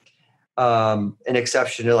time, an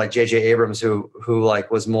exception to like J.J. Abrams, who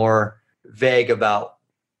like was more vague about,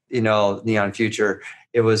 Neon Future.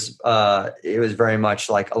 It was very much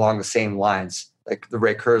like along the same lines. Like the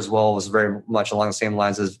Ray Kurzweil was very much along the same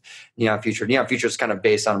lines as Neon Future. Neon Future is kind of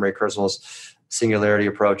based on Ray Kurzweil's singularity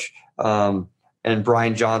approach. And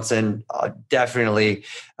Brian Johnson, definitely,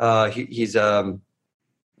 he's head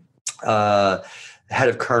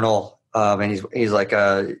of Kernel, and he's like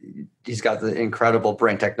he's got the incredible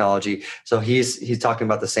brain technology. So he's talking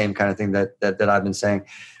about the same kind of thing that I've been saying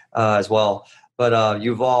as well. But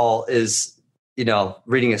Yuval is,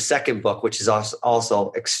 reading a second book, which is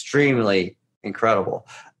also extremely incredible.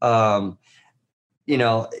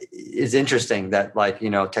 It's interesting that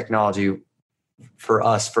technology for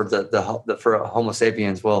us, for for Homo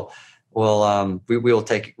sapiens, we will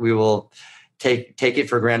take it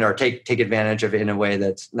for granted, or take advantage of it in a way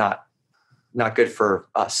that's not good for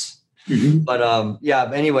us. Mm-hmm.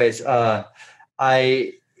 But anyways, for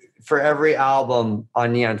every album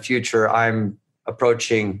on Neon Future, I'm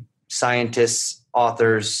approaching scientists,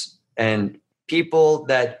 authors, and people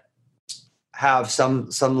that have some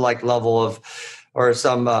like level of, or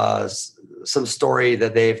some story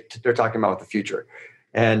that they're talking about with the future.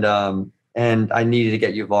 And I needed to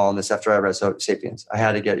get Yuval on this after I read Sapiens. I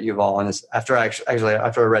had to get Yuval on this after I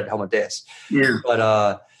read Homo Deus. Yeah.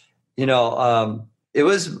 But it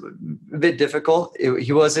was a bit difficult.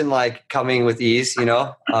 He wasn't like coming with ease, It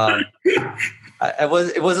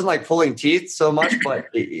wasn't like pulling teeth so much, but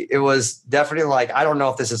it was definitely like, I don't know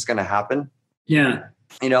if this is going to happen. Yeah.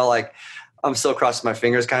 Like I'm still crossing my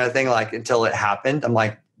fingers kind of thing. Like until it happened, I'm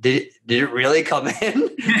like, did it really come in?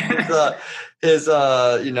 his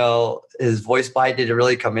voice bite, did it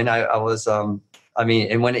really come in? I was, and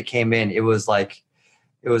when it came in, it was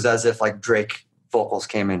as if like Drake vocals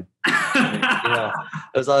came in.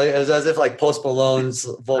 It was as if like Post Malone's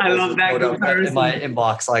vocals. I love that in my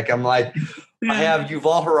inbox. Like I'm like, I have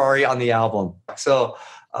Yuval Harari on the album. So,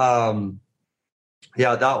 that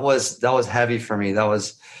was heavy for me. That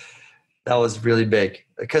was really big,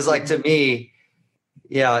 because like to me,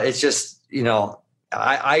 it's just,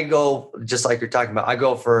 I go just like you're talking about. I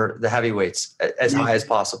go for the heavyweights as high as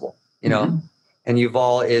possible, and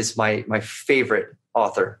Yuval is my favorite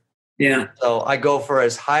author. Yeah. So I go for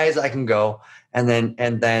as high as I can go, and then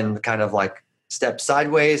kind of like step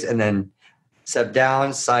sideways, and then step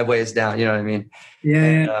down, sideways, down. You know what I mean?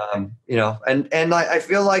 Yeah. And I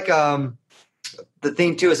feel like the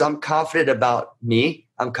thing too is I'm confident about me.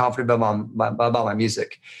 I'm confident about my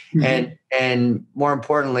music, and more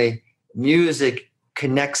importantly, music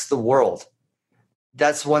connects the world.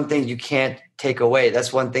 That's one thing you can't take away.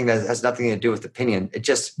 That's one thing that has nothing to do with opinion. It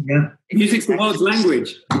just music's the world's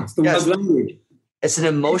language. It's the world's language. It's an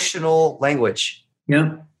emotional language.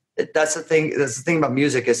 Yeah, that's the thing. That's the thing about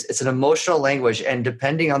music is it's an emotional language, and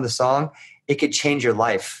depending on the song, it could change your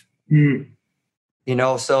life. So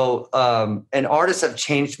and artists have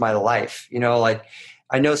changed my life. Like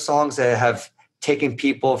I know songs that have taken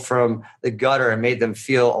people from the gutter and made them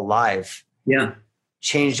feel alive. Yeah.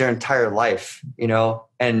 Changed their entire life,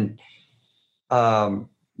 and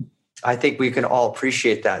I think we can all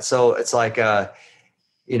appreciate that. So it's like,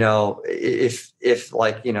 if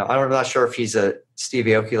like, I'm not sure if he's a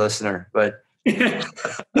Stevie Aoki listener, but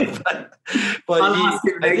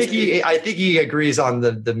I think he agrees on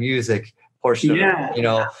the music portion of it,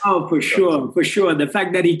 Oh, for sure. The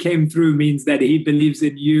fact that he came through means that he believes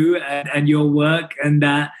in you and your work, and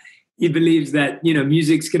that he believes that,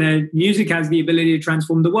 music has the ability to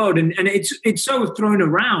transform the world. And it's so thrown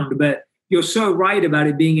around, but you're so right about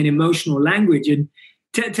it being an emotional language. And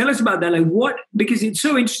tell us about that. Like because it's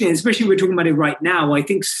so interesting, especially we're talking about it right now. I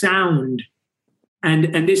think sound,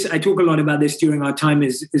 and this, I talk a lot about this during our time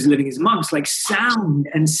as living as monks, like sound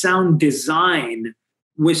and sound design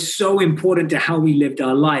was so important to how we lived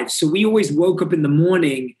our lives. So we always woke up in the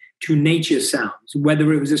morning to nature sounds,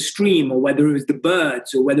 whether it was a stream or whether it was the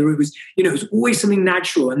birds or whether it was, it was always something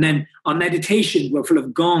natural. And then our meditations were full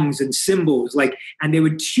of gongs and cymbals, and they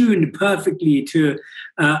were tuned perfectly to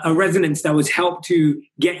a resonance that was helped to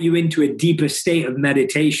get you into a deeper state of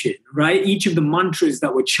meditation, right? Each of the mantras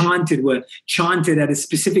that were chanted at a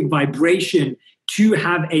specific vibration to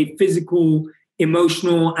have a physical,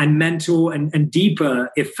 emotional, and mental and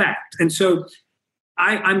deeper effect. And so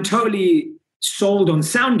I'm totally sold on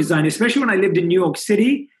sound design, especially when I lived in New York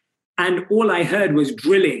City, and all I heard was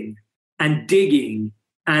drilling and digging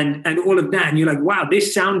and all of that. And you're like, wow,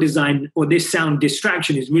 this sound design or this sound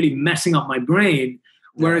distraction is really messing up my brain.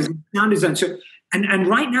 Whereas sound design, so And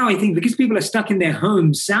right now, I think because people are stuck in their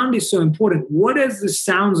homes, sound is so important. What is the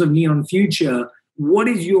sounds of Neon Future? What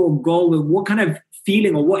is your goal? And what kind of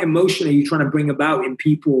feeling or what emotion are you trying to bring about in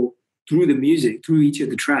people through the music, through each of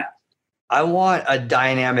the tracks? I want a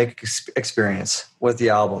dynamic experience with the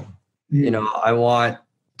album. You know, I want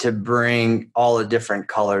to bring all the different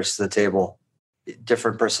colors to the table,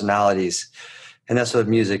 different personalities. And that's what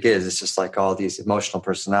music is. It's just like all these emotional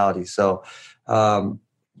personalities. So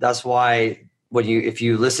that's why if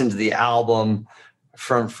you listen to the album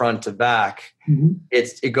from front to back,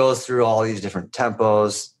 it goes through all these different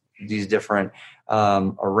tempos, these different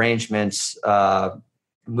arrangements,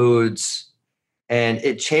 moods, and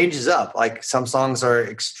it changes up. Like some songs are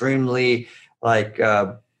extremely like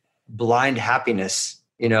blind happiness,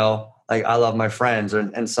 you know, like I Love My Friends,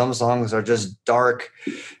 and some songs are just dark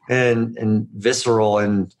and visceral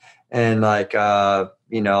and like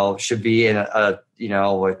you know, should be in a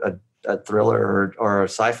thriller or a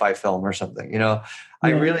sci-fi film or something. You know, I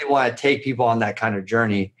really want to take people on that kind of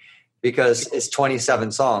journey because it's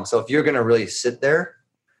 27 songs. So if you're going to really sit there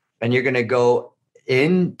and you're going to go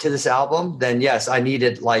into this album, then yes, I need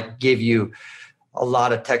to like give you a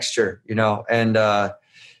lot of texture, you know, and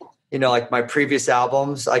you know, like my previous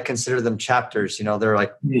albums, I consider them chapters. You know, they're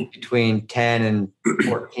like between 10 and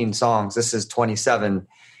 14 songs. This is 27.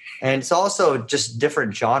 And it's also just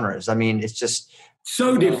different genres. I mean, it's just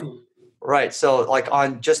so different. Right. So like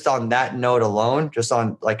on that note alone, just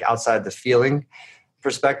on like outside the feeling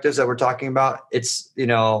perspectives that we're talking about, it's, you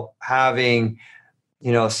know, having,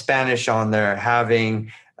 you know, Spanish on there,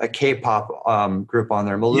 having a K-pop group on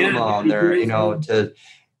there, Maluma on there, you know, to,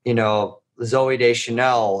 you know, Zoe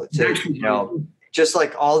Deschanel, to, you know, just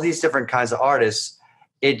like all these different kinds of artists,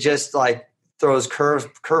 it just like throws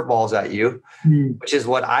curveballs at you, which is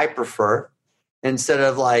what I prefer. Instead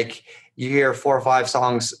of like you hear 4 or 5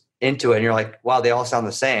 songs into it and you're like, wow, they all sound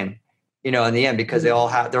the same, you know, in the end, because they're all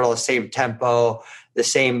the same tempo, the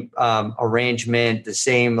same arrangement, the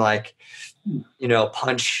same like, you know,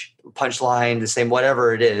 punchline, the same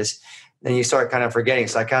whatever it is. Then you start kind of forgetting.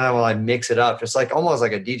 So I kind of want to mix it up, just like almost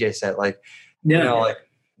like a DJ set. Like, you know, like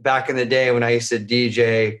back in the day when I used to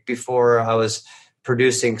DJ before I was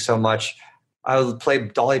producing so much, I would play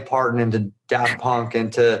Dolly Parton into Daft Punk,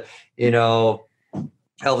 into, you know,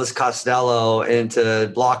 Elvis Costello,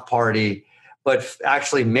 into Block Party, but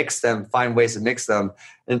actually mix them, find ways to mix them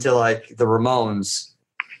into like the Ramones.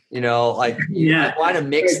 You know, like I want to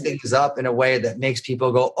mix things up in a way that makes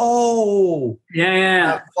people go, oh,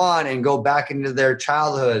 have fun, and go back into their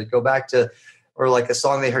childhood, go back to, or like a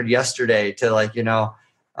song they heard yesterday, to like, you know,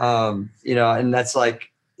 and that's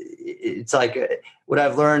like, it's like what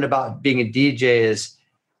I've learned about being a DJ is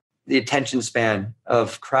the attention span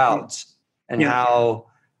of crowds and how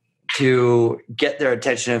to get their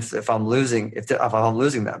attention if I'm losing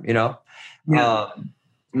them, you know.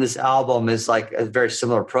 And this album is like a very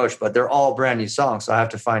similar approach, but they're all brand new songs. So I have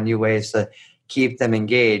to find new ways to keep them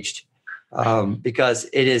engaged because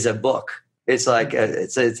it is a book. It's like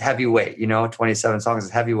it's heavyweight, you know, 27 songs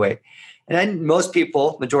is heavyweight. And then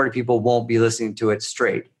majority of people won't be listening to it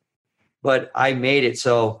straight. But I made it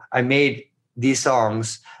so I made these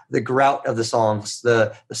songs, the grout of the songs,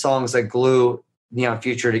 the songs that glue Neon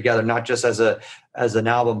Future together, not just as an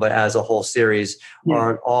album, but as a whole series,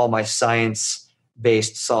 are all my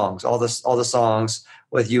science-based songs. All the songs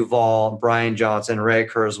with Yuval, Brian Johnson, Ray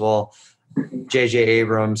Kurzweil, J.J.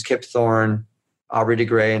 Abrams, Kip Thorne, Aubrey de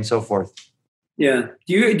Grey, and so forth. Yeah.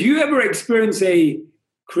 Do you ever experience a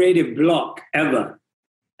creative block ever?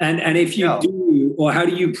 And if you do, or how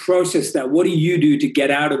do you process that? What do you do to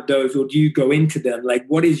get out of those, or do you go into them? Like,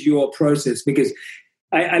 what is your process? Because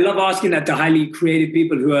I love asking that to highly creative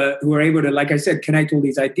people who are able to, like I said, connect all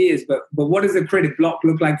these ideas. But what does a creative block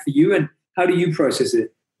look like for you, and how do you process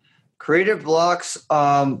it? Creative blocks,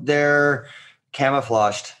 they're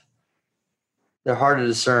camouflaged. They're hard to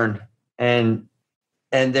discern, and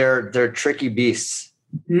they're tricky beasts.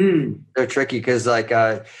 They're tricky because like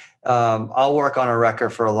I'll work on a record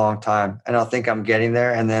for a long time, and I'll think I'm getting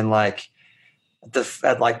there, and then like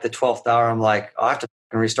at like the 12th hour, I'm like, I have to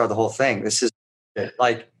restart the whole thing. This is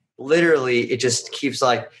like literally, it just keeps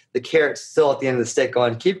like the carrot's still at the end of the stick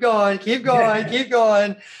going, keep going, keep going, keep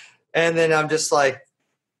going. And then I'm just like,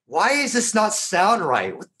 why is this not sound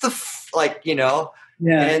right? What the like, you know?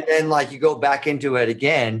 Yeah. And then like you go back into it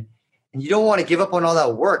again, and you don't want to give up on all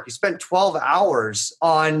that work. You spent 12 hours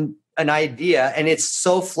on an idea and it's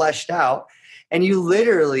so fleshed out, and you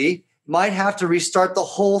literally might have to restart the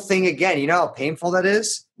whole thing again. You know how painful that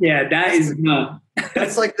is? Yeah, that is not.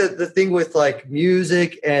 That's like the thing with like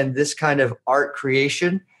music and this kind of art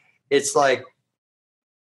creation. It's like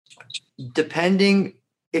depending,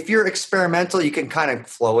 if you're experimental, you can kind of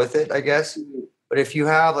flow with it, I guess. But if you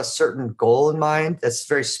have a certain goal in mind that's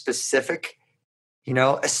very specific, you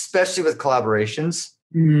know, especially with collaborations,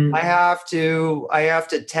 I have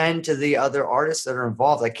to tend to the other artists that are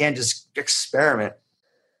involved. I can't just experiment,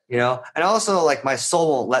 you know. And also, like, my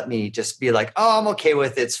soul won't let me just be like, oh, I'm okay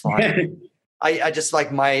with it, it's fine. I just,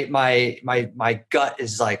 like, my gut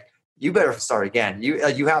is like, you better start again.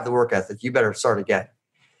 You have the work ethic. You better start again.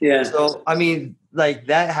 Yeah. So I mean, like,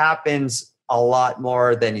 that happens a lot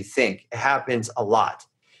more than you think. It happens a lot,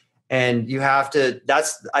 and you have to.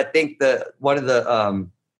 That's, I think, one of the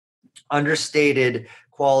understated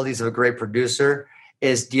qualities of a great producer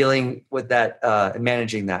is dealing with that,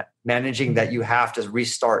 managing that you have to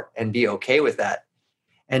restart and be okay with that,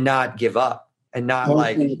 and not give up, and not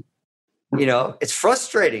like, you know, it's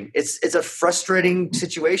frustrating. It's a frustrating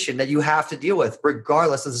situation that you have to deal with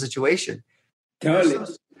regardless of the situation. Totally.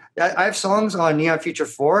 I have songs on Neon Future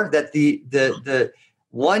 4 that the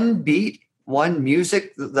one beat, one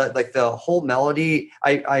music, like the whole melody,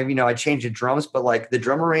 I changed the drums, but like the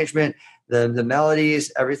drum arrangement, the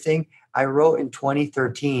melodies, everything I wrote in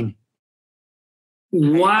 2013.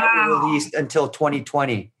 Wow. Released until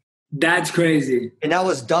 2020. That's crazy. And that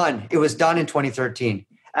was done. It was done in 2013.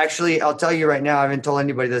 Actually, I'll tell you right now, I haven't told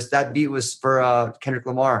anybody this. That beat was for Kendrick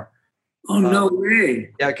Lamar. Oh, no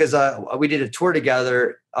way. Yeah, because we did a tour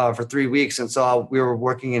together for 3 weeks, and so we were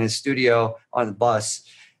working in his studio on the bus,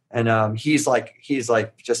 and he's like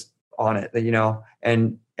just on it, you know.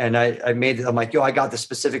 And I made it. I'm like, yo, I got the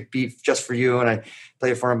specific beat just for you, and I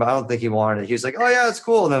played it for him, but I don't think he wanted it. He was like, oh yeah, it's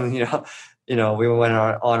cool. And then we went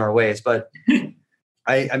on our ways, but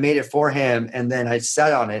I made it for him, and then I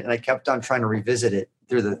sat on it, and I kept on trying to revisit it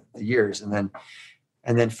through the years, and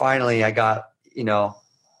then finally I got, you know,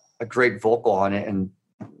 a great vocal on it, and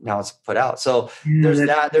now it's put out. So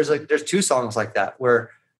there's two songs like that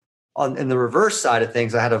where in the reverse side of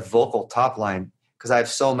things, I had a vocal top line because I have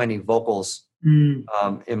so many vocals in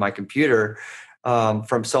my computer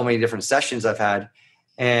from so many different sessions I've had.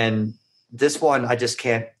 And this one I just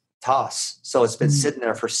can't toss. So it's been sitting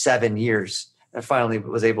there for 7 years and finally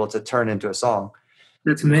was able to turn into a song.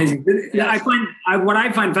 That's amazing. Yeah, what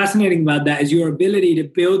I find fascinating about that is your ability to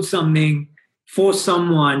build something for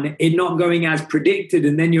someone, it not going as predicted,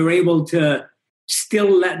 and then you're able to still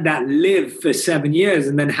let that live for 7 years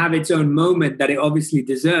and then have its own moment that it obviously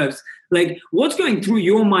deserves. Like, what's going through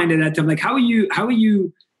your mind at that time? Like, how are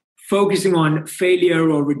you focusing on failure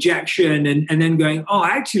or rejection and then going, oh,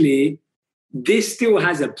 actually, this still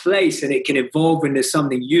has a place and it can evolve into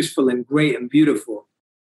something useful and great and beautiful?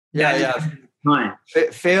 Yeah.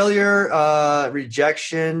 Failure,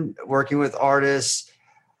 rejection, working with artists,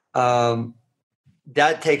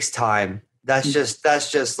 that takes time. That's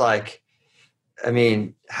just like, I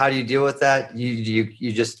mean, how do you deal with that?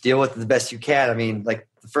 You just deal with it the best you can. I mean, like,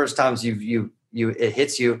 the first times it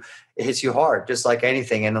hits you hard, just like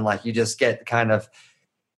anything. And then, like, you just get kind of,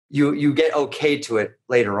 you get okay to it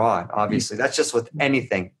later on. Obviously, that's just with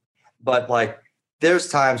anything. But like, there's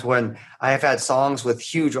times when I have had songs with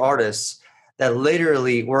huge artists that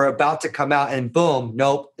literally were about to come out and boom,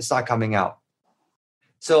 nope, it's not coming out.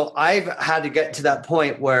 So I've had to get to that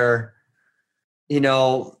point where, you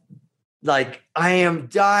know, like, I am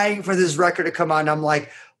dying for this record to come out. And I'm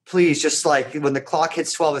like, please, just like, when the clock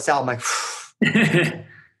hits 12, it's out. I'm like,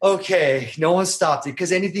 okay, no one stopped it,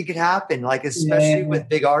 because anything can happen. Like, especially with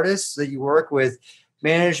big artists that you work with,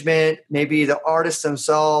 management, maybe the artists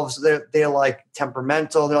themselves, they're like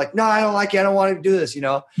temperamental. They're like, no, I don't like it. I don't want to do this, you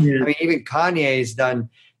know? Yeah. I mean, even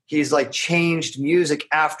he's like changed music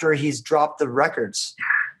after he's dropped the records,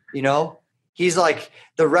 you know? He's like,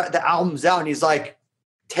 the album's out and he's like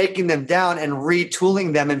taking them down and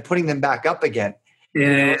retooling them and putting them back up again. Yeah.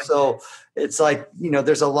 You know? So it's like, you know,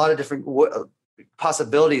 there's a lot of different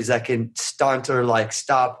possibilities that can stunt or like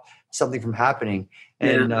stop something from happening.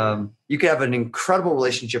 And you could have an incredible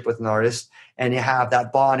relationship with an artist and you have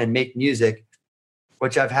that bond and make music,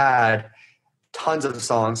 which I've had tons of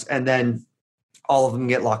songs, and then all of them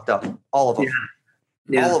get locked up. All of them.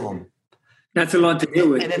 Yeah. All of them. That's a lot to deal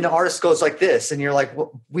with. And then the artist goes like this, and you're like,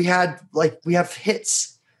 well, we have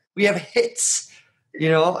hits. We have hits, you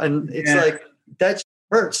know? And it's like, that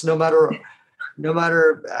hurts no matter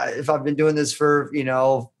if I've been doing this for, you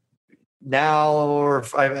know, now, or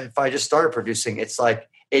if I just started producing. It's like,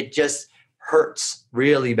 it just hurts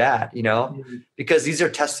really bad, you know, because these are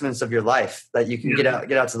testaments of your life that you can get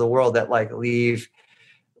out to the world, that like leave,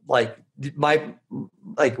 like,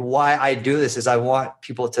 why I do this is I want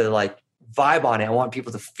people to like vibe on it. I want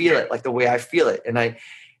people to feel it like the way I feel it. And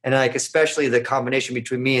like, especially the combination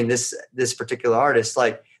between me and this particular artist,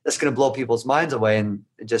 like, that's going to blow people's minds away. And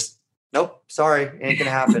it just, nope, sorry, it ain't going to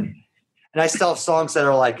happen. And I still have songs that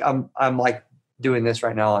are like, I'm like doing this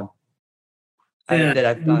right now on that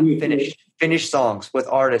I've done finished songs with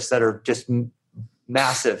artists that are just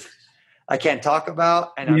massive. I can't talk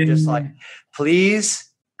about, and I'm just like, please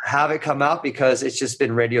have it come out because it's just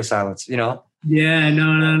been radio silence, you know? Yeah,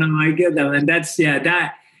 no. I get that. And that's,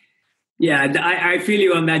 I feel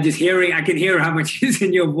you on that. Just hearing, I can hear how much is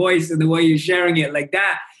in your voice and the way you're sharing it like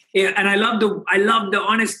that. Yeah, and I love the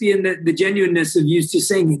honesty and the genuineness of you just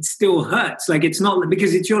saying it still hurts. Like it's not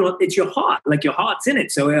because it's your heart, like your heart's in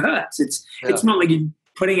it. So it hurts. It's not like you're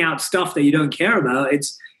putting out stuff that you don't care about.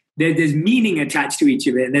 It's there's meaning attached to each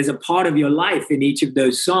of it. And there's a part of your life in each of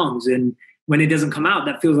those songs. And when it doesn't come out,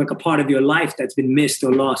 that feels like a part of your life that's been missed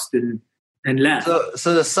or lost and left.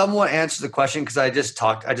 So to somewhat answer the question, because I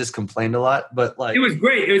just complained a lot, but like it was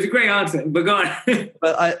great. It was a great answer, but go on.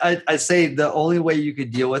 But I say the only way you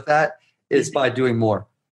could deal with that is by doing more.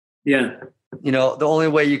 Yeah. You know, the only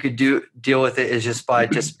way you could deal with it is just by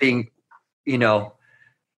just being, you know,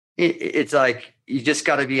 it's like you just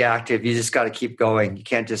got to be active. You just got to keep going. You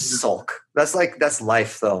can't just sulk. That's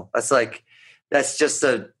life though. That's just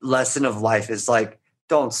a lesson of life. Is like,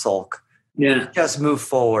 don't sulk. Yeah. Just move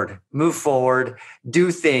forward,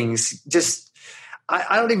 do things. Just,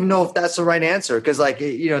 I don't even know if that's the right answer. Cause like,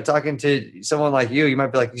 you know, talking to someone like you might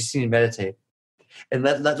be like, you just need to meditate and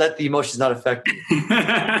let the emotions not affect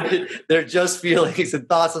you. They're just feelings and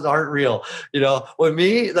thoughts that aren't real. You know, with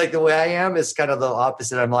me, like the way I am is kind of the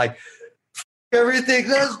opposite. I'm like, everything,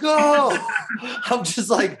 let's go. I'm just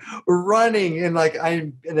like running and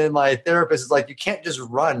then my therapist is like, you can't just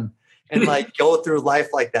run and like go through life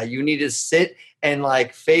like that. You need to sit and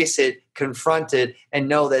like face it, confront it, and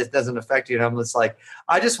know that it doesn't affect you. And I'm just like,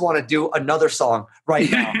 I just want to do another song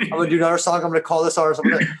right now. I'm gonna do another song. I'm gonna call this artist.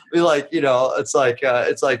 I'm gonna be like, you know, it's like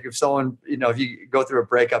if someone, you know, if you go through a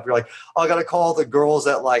breakup, you're like, oh, I gotta call the girls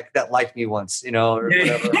that liked me once, you know, or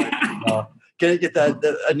whatever. Like, you know, get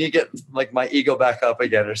that. I need to get like my ego back up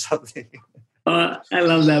again or something. I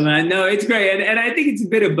love that, man. No, it's great. And I think it's a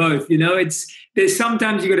bit of both, you know, there's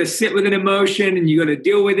sometimes you got to sit with an emotion and you got to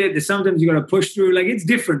deal with it. There's sometimes you got to push through. Like it's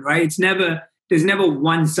different, right? There's never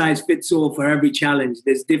one size fits all for every challenge.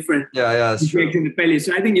 There's different that's true. And failures.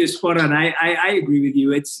 So I think you're spot on. I agree with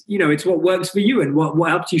you. It's, you know, it's what works for you and what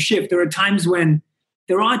helps you shift. There are times when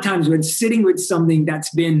sitting with something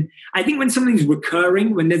that's been, I think when something's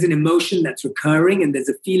recurring, when there's an emotion that's recurring and there's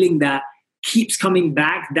a feeling that keeps coming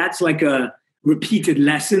back, that's like a repeated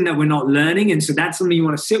lesson that we're not learning. And so that's something you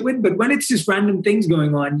want to sit with. But when it's just random things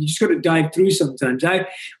going on, you just got to dive through sometimes.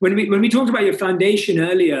 When we talked about your foundation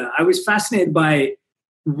earlier, I was fascinated by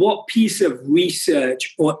what piece of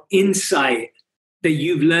research or insight that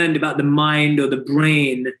you've learned about the mind or the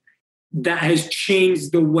brain that has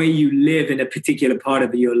changed the way you live in a particular part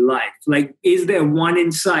of your life. Like, is there one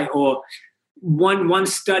insight or one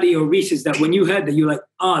study or research that when you heard that you're like,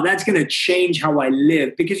 oh, that's going to change how I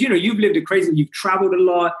live? Because, you know, you've lived a crazy, you've traveled a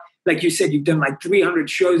lot. Like you said, you've done like 300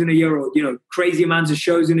 shows in a year or, you know, crazy amounts of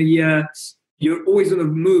shows in a year. You're always on the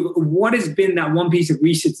move. What has been that one piece of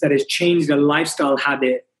research that has changed a lifestyle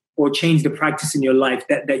habit or changed the practice in your life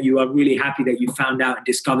that you are really happy that you found out and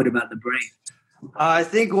discovered about the brain? I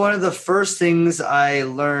think one of the first things I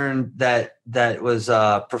learned that was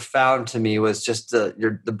profound to me was just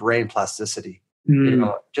the brain plasticity. You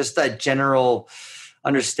know, just that general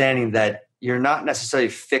understanding that you're not necessarily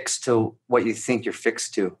fixed to what you think you're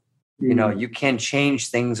fixed to. You know, you can change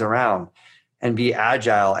things around and be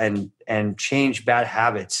agile and change bad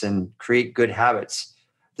habits and create good habits.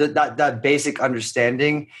 That basic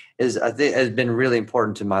understanding I think has been really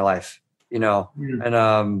important to my life. You know,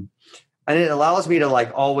 and it allows me to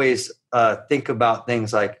like always think about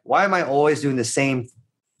things like, why am I always doing the same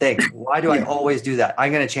thing? Why do I always do that?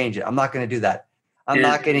 I'm going to change it. I'm not going to do that. I'm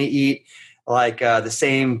not going to eat like the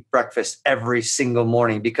same breakfast every single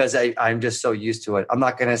morning because I'm just so used to it. I'm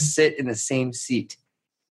not going to sit in the same seat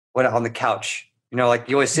on the couch. You know, like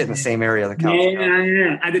you always sit in the same area of the couch.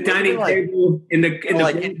 Yeah. At the dining table, in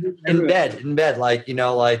bed. Like, you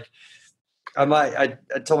know, like I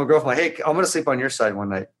told my girlfriend, hey, I'm going to sleep on your side one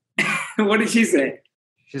night. What did she say?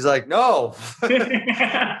 She's like, no.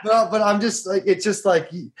 No, but I'm just like, it's just like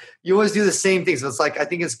you always do the same things. So it's like, I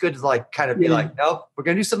think it's good to like kind of be like, no, we're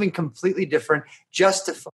going to do something completely different just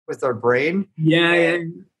to fuck with our brain.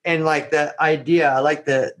 And like the idea, I like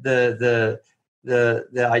the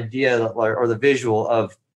idea or the visual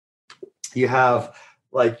of you have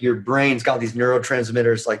like your brain's got these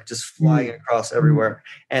neurotransmitters like just flying across everywhere.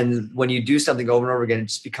 And when you do something over and over again, it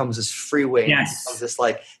just becomes this freeway. Yes. Of this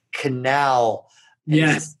like canal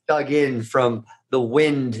dug in from the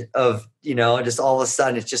wind of, just all of a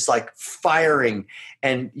sudden it's just like firing.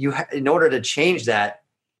 And in order to change that,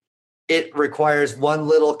 it requires one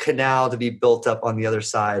little canal to be built up on the other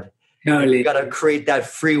side. Totally. You got to create that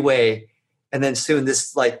freeway. And then soon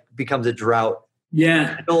this like becomes a drought.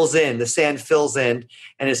 Yeah. It fills in, the sand fills in,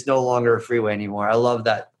 and it's no longer a freeway anymore. I love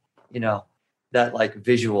that, that like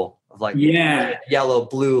visual of like red, yellow,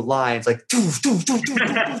 blue lines, like doof, doof, doof, doof,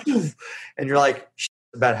 doof, doof. And you're like,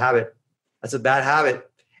 a bad habit. That's a bad habit.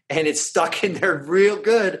 And it's stuck in there real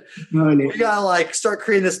good. Totally. We gotta like start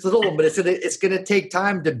creating this little one, but it's gonna take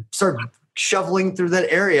time to start shoveling through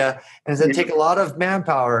that area, and it's gonna take a lot of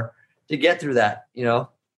manpower to get through that,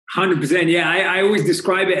 100%. Yeah, I always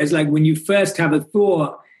describe it as like when you first have a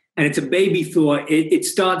thought and it's a baby thought, it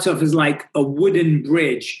starts off as like a wooden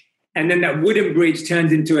bridge. And then that wooden bridge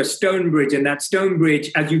turns into a stone bridge. And that stone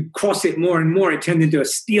bridge, as you cross it more and more, it turns into a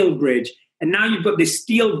steel bridge. And now you've got this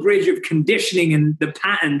steel bridge of conditioning and the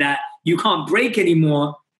pattern that you can't break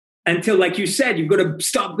anymore until, like you said, you've got to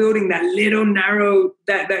start building that little narrow,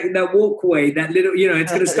 that walkway, that little,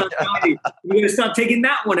 it's going to start building. You're going to start taking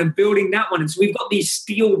that one and building that one. And so we've got these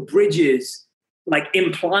steel bridges like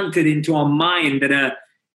implanted into our mind that are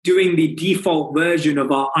doing the default version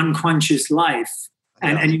of our unconscious life.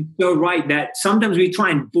 And you're so right that sometimes we try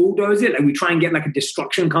and bulldoze it. Like we try and get like a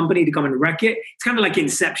destruction company to come and wreck it. It's kind of like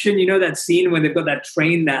Inception, that scene where they've got that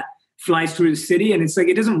train that flies through the city. And it's like,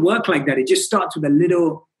 it doesn't work like that. It just starts with a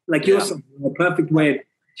little, like you're saying, a perfect way, of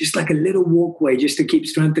just like a little walkway just to keep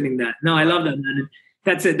strengthening that. No, I love that, man.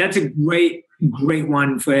 That's a great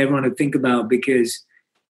one for everyone to think about, because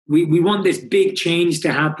we want this big change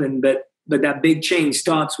to happen, but that big change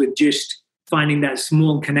starts with just finding that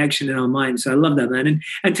small connection in our mind. So I love that, man.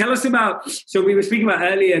 And tell us about, so we were speaking about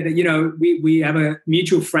earlier that, we have a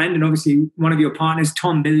mutual friend, and obviously one of your partners,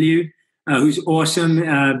 Tom Bilyeu, who's awesome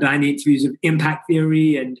behind the interviews of Impact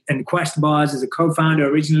Theory and Quest Bars as a co-founder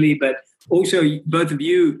originally, but also both of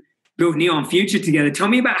you built Neon Future together. Tell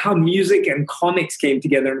me about how music and comics came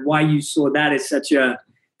together and why you saw that as such a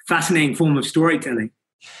fascinating form of storytelling.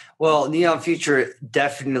 Well, Neon Future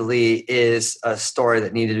definitely is a story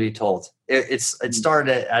that needed to be told. It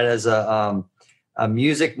started as a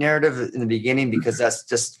music narrative in the beginning, because that's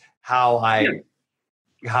just how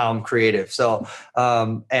I'm creative. So,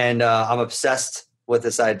 I'm obsessed with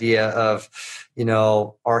this idea of,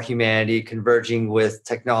 our humanity converging with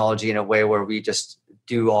technology in a way where we just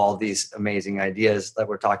do all these amazing ideas that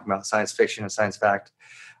we're talking about, science fiction and science fact.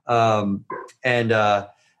 And I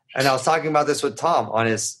was talking about this with Tom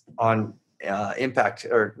on Impact,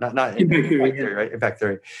 or not Impact Theory, right? Impact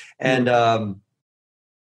Theory. And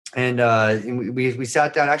we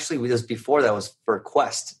sat down, actually with this before, that was for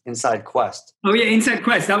Quest, Inside Quest. Oh yeah, Inside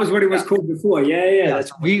Quest. That was what it was called before. Yeah.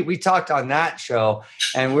 We talked on that show,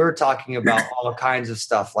 and we were talking about all kinds of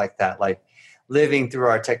stuff like that, like living through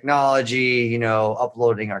our technology,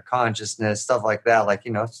 uploading our consciousness, stuff like that, like,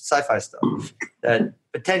 sci-fi stuff that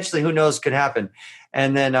potentially, who knows, could happen.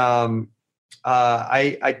 And then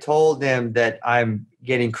I told him that I'm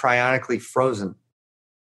getting cryonically frozen.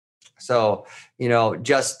 So,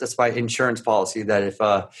 that's my insurance policy, that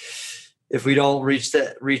if we don't reach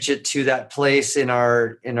it to that place in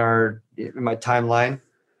my timeline,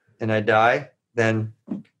 and I die, then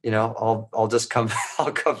I'll just come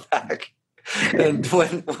back. And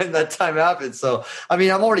when that time happens. So, I mean,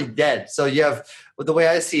 I'm already dead. So the way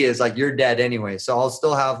I see it is like, you're dead anyway. So I'll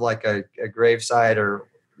still have like a gravesite, or,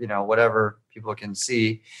 whatever people can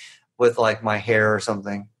see with like my hair or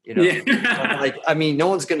something, like, I mean, no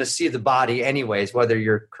one's going to see the body anyways, whether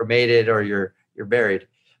you're cremated or you're buried.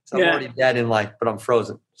 So I'm already dead but I'm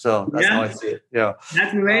frozen. So that's how I see it.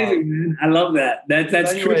 That's amazing, man. I love that. That's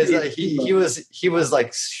anyways, he was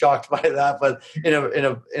like shocked by that, but in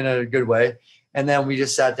a good way. And then we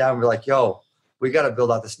just sat down and we're like, yo, we got to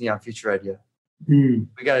build out this Neon Future idea. We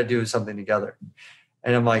got to do something together.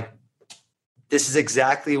 And I'm like, this is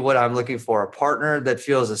exactly what I'm looking for. A partner that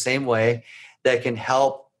feels the same way, that can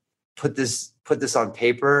help put this on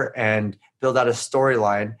paper and build out a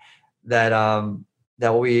storyline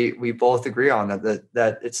that we both agree on,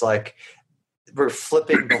 that it's like we're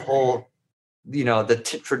flipping the whole,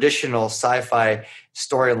 traditional sci-fi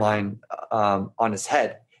storyline on its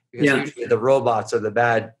head, because usually the robots are the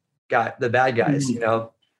bad guys,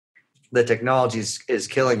 the technology is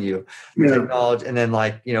killing you. Technology, and then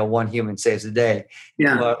one human saves the day.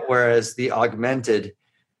 Whereas the augmented,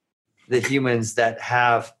 the humans that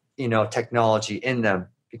have, technology in them,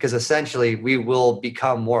 because essentially we will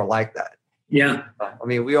become more like that. Yeah. I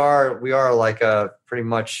mean, we are like a pretty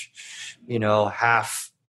much,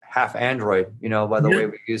 half half Android, by the way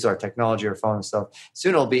we use our technology, our phone and stuff.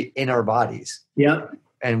 Soon it'll be in our bodies. Yeah.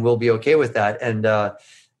 And we'll be okay with that. And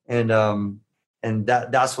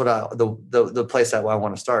that's what the place that I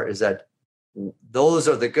want to start is that those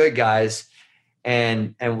are the good guys.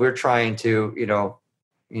 And we're trying to,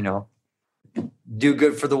 do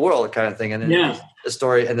good for the world kind of thing. And then the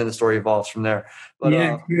story evolves from there. But,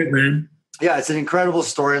 good, man. Yeah, it's an incredible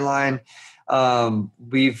storyline.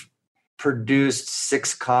 We've produced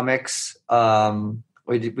 6 comics.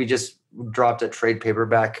 We just dropped a trade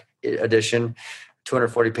paperback edition,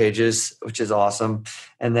 240 pages, which is awesome.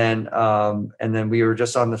 And then we were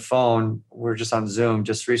just on the phone. We're just on Zoom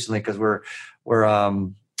just recently because we're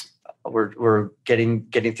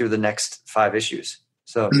getting through the next 5 issues.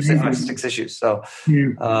 So 6 issues. So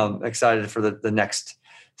excited for the next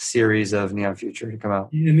series of Neon Future to come out.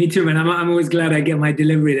 Yeah, me too, man. I'm always glad I get my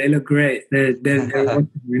delivery. They look great. They're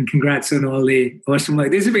and congrats on all the awesome work.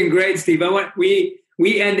 This has been great, Steve.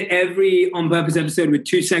 We end every On Purpose episode with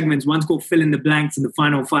 2 segments. One's called Fill in the Blanks and the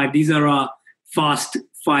Final 5. These are our fast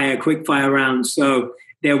fire, quick fire rounds. So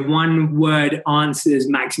they're 1-word answers,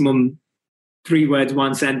 maximum 3 words,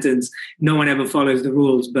 1 sentence. No one ever follows the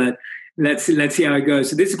rules, but let's see how it goes.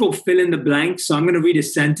 So this is called Fill in the Blank. So I'm going to read a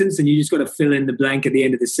sentence and you just got to fill in the blank at the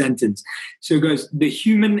end of the sentence. So it goes, the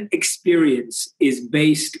human experience is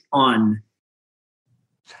based on.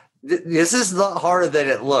 This is a lot harder than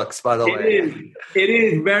it looks, by the way.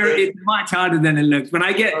 It's much harder than it looks. When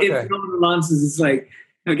I get phenomenal answers, it's like,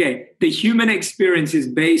 okay, the human experience is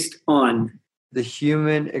based on. The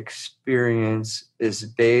human experience is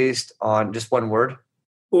based on just 1 word?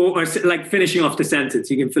 Or like finishing off the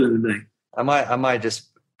sentence. You can fill in the blank. I might just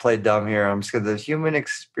play dumb here. I'm just going to, the human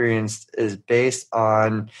experience is based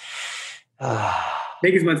on.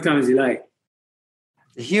 Take as much time as you like.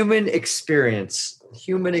 The human experience.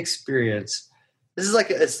 This is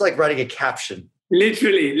it's like writing a caption.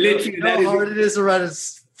 Literally. You know how hard it is to write a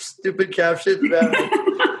stupid caption? Man?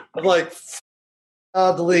 I'm like,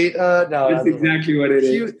 delete. No. That's exactly what it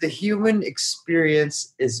is. The human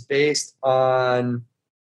experience is based on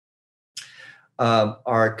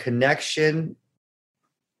our connection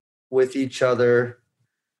with each other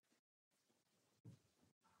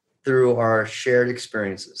through our shared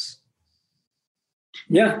experiences.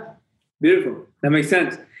 Yeah, beautiful. That makes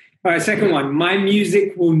sense. All right, second one. My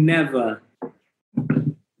music will never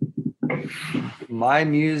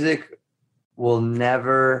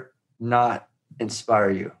not inspire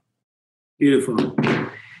you. Beautiful.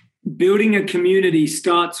 Building a community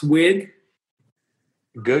starts with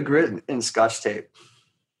good grit and Scotch tape.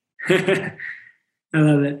 I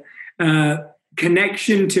love it.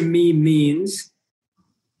 Connection to me means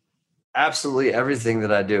absolutely everything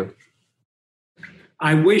that I do.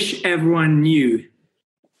 I wish everyone knew.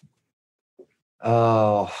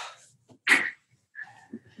 Oh.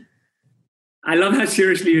 I love how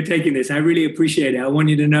seriously you're taking this. I really appreciate it. I want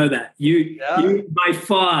you to know that. You by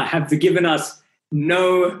far have given us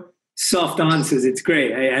no soft answers. It's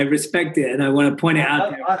great. I respect it, and I want to point it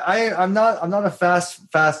out. I'm not a fast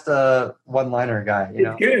one-liner guy.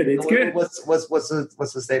 It's good. It's good. What's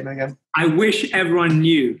the statement again? I wish everyone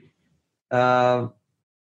knew.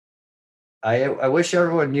 I wish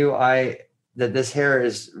everyone knew that this hair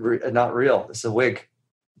is not real. It's a wig.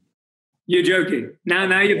 You're joking.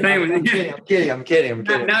 Now you're playing with it. I'm kidding.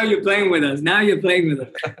 Now you're playing with us.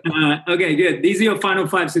 Okay, good. These are your final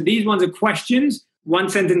 5. So these ones are questions. 1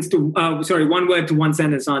 word to 1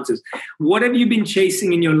 sentence answers. What have you been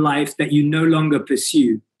chasing in your life that you no longer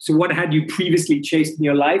pursue? So what had you previously chased in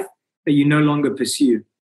your life that you no longer pursue?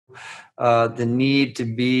 The need to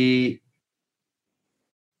be.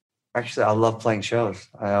 Actually, I love playing shows.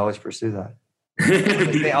 I always pursue that.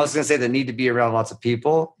 I was going to say the need to be around lots of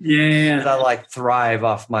people. Yeah. I thrive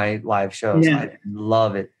off my live shows. Yeah. I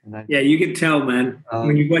love it. You can tell, man,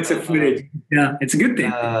 when you watch the footage. Yeah, it's a good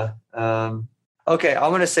thing. Okay, I'm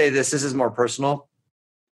going to say this. This is more personal,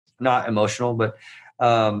 not emotional, but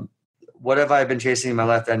what have I been chasing in my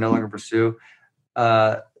life that I no longer pursue?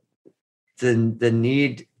 The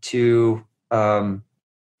need to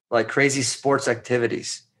crazy sports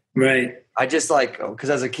activities. Right. I just because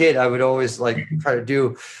as a kid, I would always try to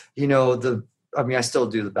do, I still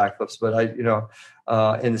do the backflips, but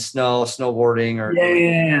in the snow, snowboarding or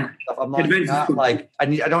stuff. I'm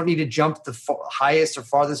I don't need to jump the highest or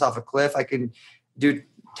farthest off a cliff. I can do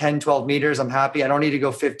 10, 12 meters. I'm happy. I don't need to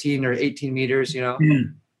go 15 or 18 meters,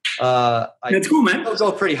 That's cool, man. I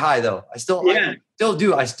still go pretty high though. I still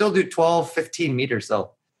do 12, 15 meters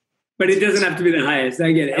though. But it doesn't have to be the highest.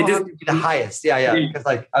 I get it. It doesn't have to be the highest. Yeah. Because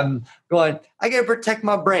I'm going, I got to protect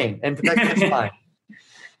my brain and protect my spine.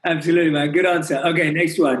 Absolutely, man. Good answer. Okay,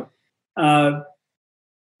 next one.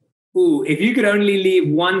 If you could only leave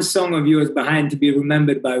one song of yours behind to be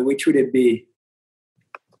remembered by, which would it be?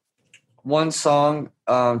 One song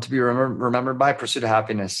to be remembered by, "Pursuit of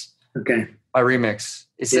Happiness." Okay. My remix.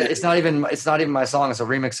 It's not even my song. It's a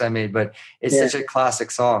remix I made, but it's such a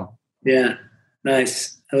classic song. Yeah,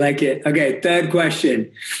 nice. I like it. Okay, third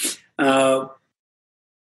question.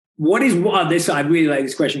 What is this? I really like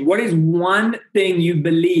this question. What is one thing you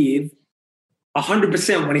believe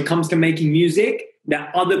 100% when it comes to making music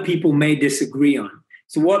that other people may disagree on?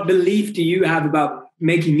 So, what belief do you have about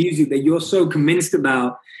making music that you're so convinced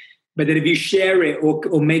about, but that if you share it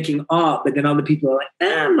or making art, but then other people are like,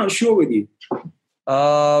 I'm not sure with you?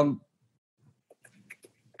 Could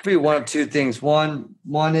be one of two things. One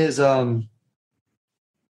is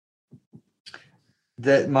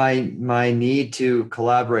that my need to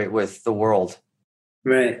collaborate with the world,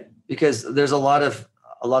 right? Because there's a lot of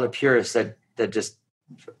purists that just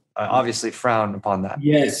obviously frown upon that.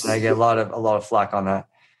 Yes, and I get a lot of flack on that.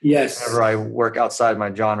 Yes. Whenever I work outside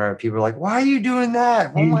my genre, people are like, "Why are you doing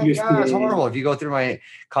that? Oh my God, it's horrible." If you go through my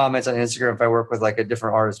comments on Instagram, if I work with like a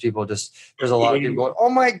different artist, there's a lot of people going, "Oh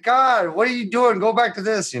my God, what are you doing? Go back to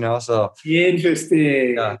this," So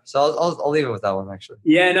interesting. Yeah. So I'll leave it with that one, actually.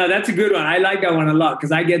 Yeah, no, that's a good one. I like that one a lot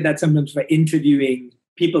because I get that sometimes for interviewing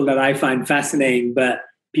people that I find fascinating, but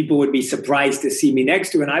people would be surprised to see me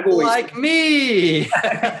next to. And I've always like me.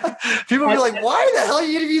 People be like, "Why the hell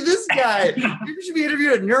you interview this guy? You should be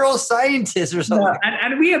interviewing a neuroscientist or something." No,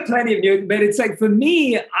 and we have plenty of you, but it's like for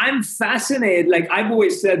me, I'm fascinated. Like I've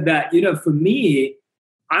always said that, for me,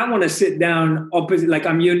 I want to sit down opposite. Like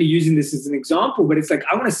I'm only using this as an example, but it's like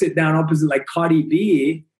I want to sit down opposite like Cardi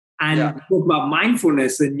B and talk about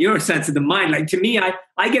mindfulness and neuroscience of the mind. Like to me,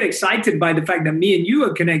 I get excited by the fact that me and you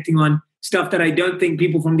are connecting on stuff that I don't think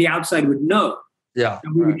people from the outside would know. Yeah.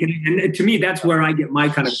 Right. And to me, that's where I get my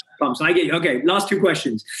kind of bumps. Okay, last two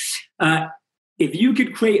questions. If you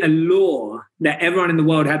could create a law that everyone in the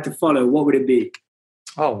world had to follow, what would it be?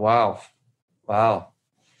 Oh, wow.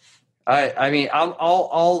 I mean,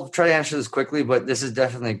 I'll try to answer this quickly, but this is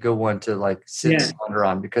definitely a good one to like sit and ponder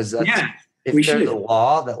on, because if there's a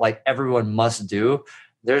law that like everyone must do,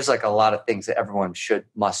 there's like a lot of things that everyone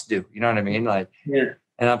must do. You know what I mean? Like,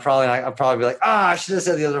 and I'll probably be like, I should have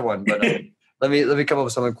said the other one, but let me come up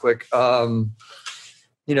with something quick.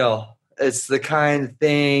 It's the kind of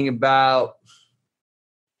thing about,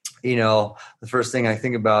 the first thing I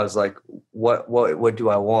think about is like, what do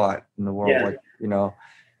I want in the world? Yeah. Like, you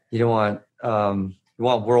don't want, you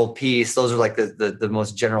want world peace. Those are like the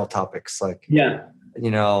most general topics. Like,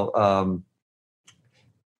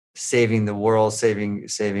 saving the world,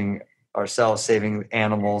 saving ourselves, saving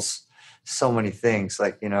animals. So many things,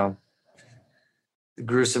 like, the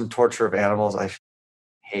gruesome torture of animals. I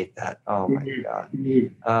hate that. Oh my God.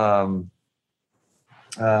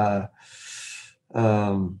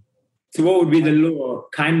 So what would be the law?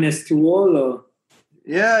 Kindness to all, or?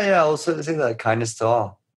 Yeah. I'll say that, kindness to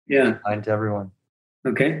all. Yeah. Kind to everyone.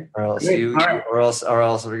 Okay. Or else or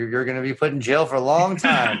else you're going to be put in jail for a long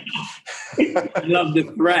time. I love the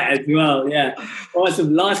threat as well. Yeah.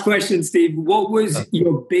 Awesome. Last question, Steve. What was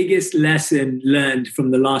your biggest lesson learned from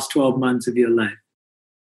the last 12 months of your life?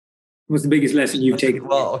 What's the biggest lesson you've taken?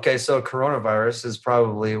 Well, okay. So coronavirus is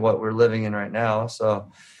probably what we're living in right now.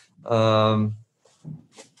 So I'd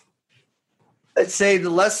say the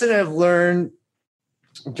lesson I've learned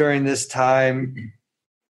during this time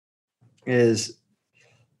is,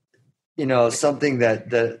 something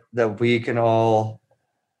that we can all,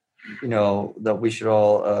 that we should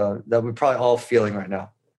all, that we're probably all feeling right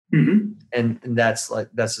now. Mm-hmm. And that's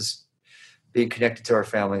just being connected to our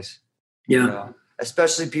families. Yeah.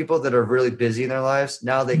 Especially people that are really busy in their lives.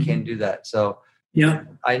 Now they can't do that. So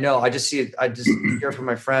I know, I just see it. I just hear from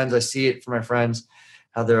my friends. I see it from my friends,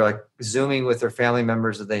 how they're like Zooming with their family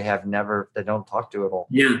members that they don't talk to at all.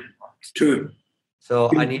 Yeah, it's true.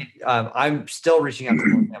 So I need, I'm still reaching out to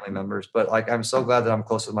more family members, but like, I'm so glad that I'm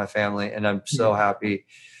close with my family, and I'm so happy.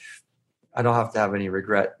 I don't have to have any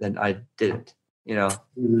regret that I didn't,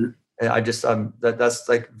 Mm-hmm. And I just, that's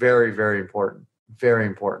like very, very important,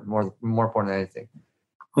 more important than anything.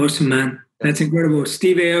 Awesome, man. That's incredible.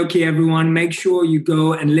 Steve Aoki, everyone, make sure you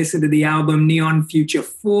go and listen to the album Neon Future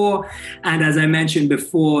 4. And as I mentioned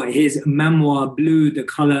before, his memoir, Blue, The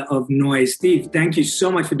Color of Noise. Steve, thank you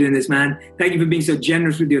so much for doing this, man. Thank you for being so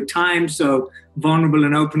generous with your time, so vulnerable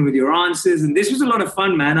and open with your answers. And this was a lot of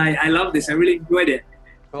fun, man. I love this. I really enjoyed it.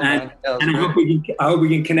 Cool, and I hope we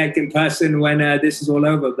can connect in person when this is all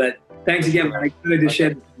over. But thanks again, man. I'm excited to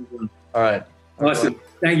share this with you. All right. Awesome.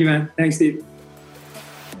 Thank you, man. Thanks, Steve.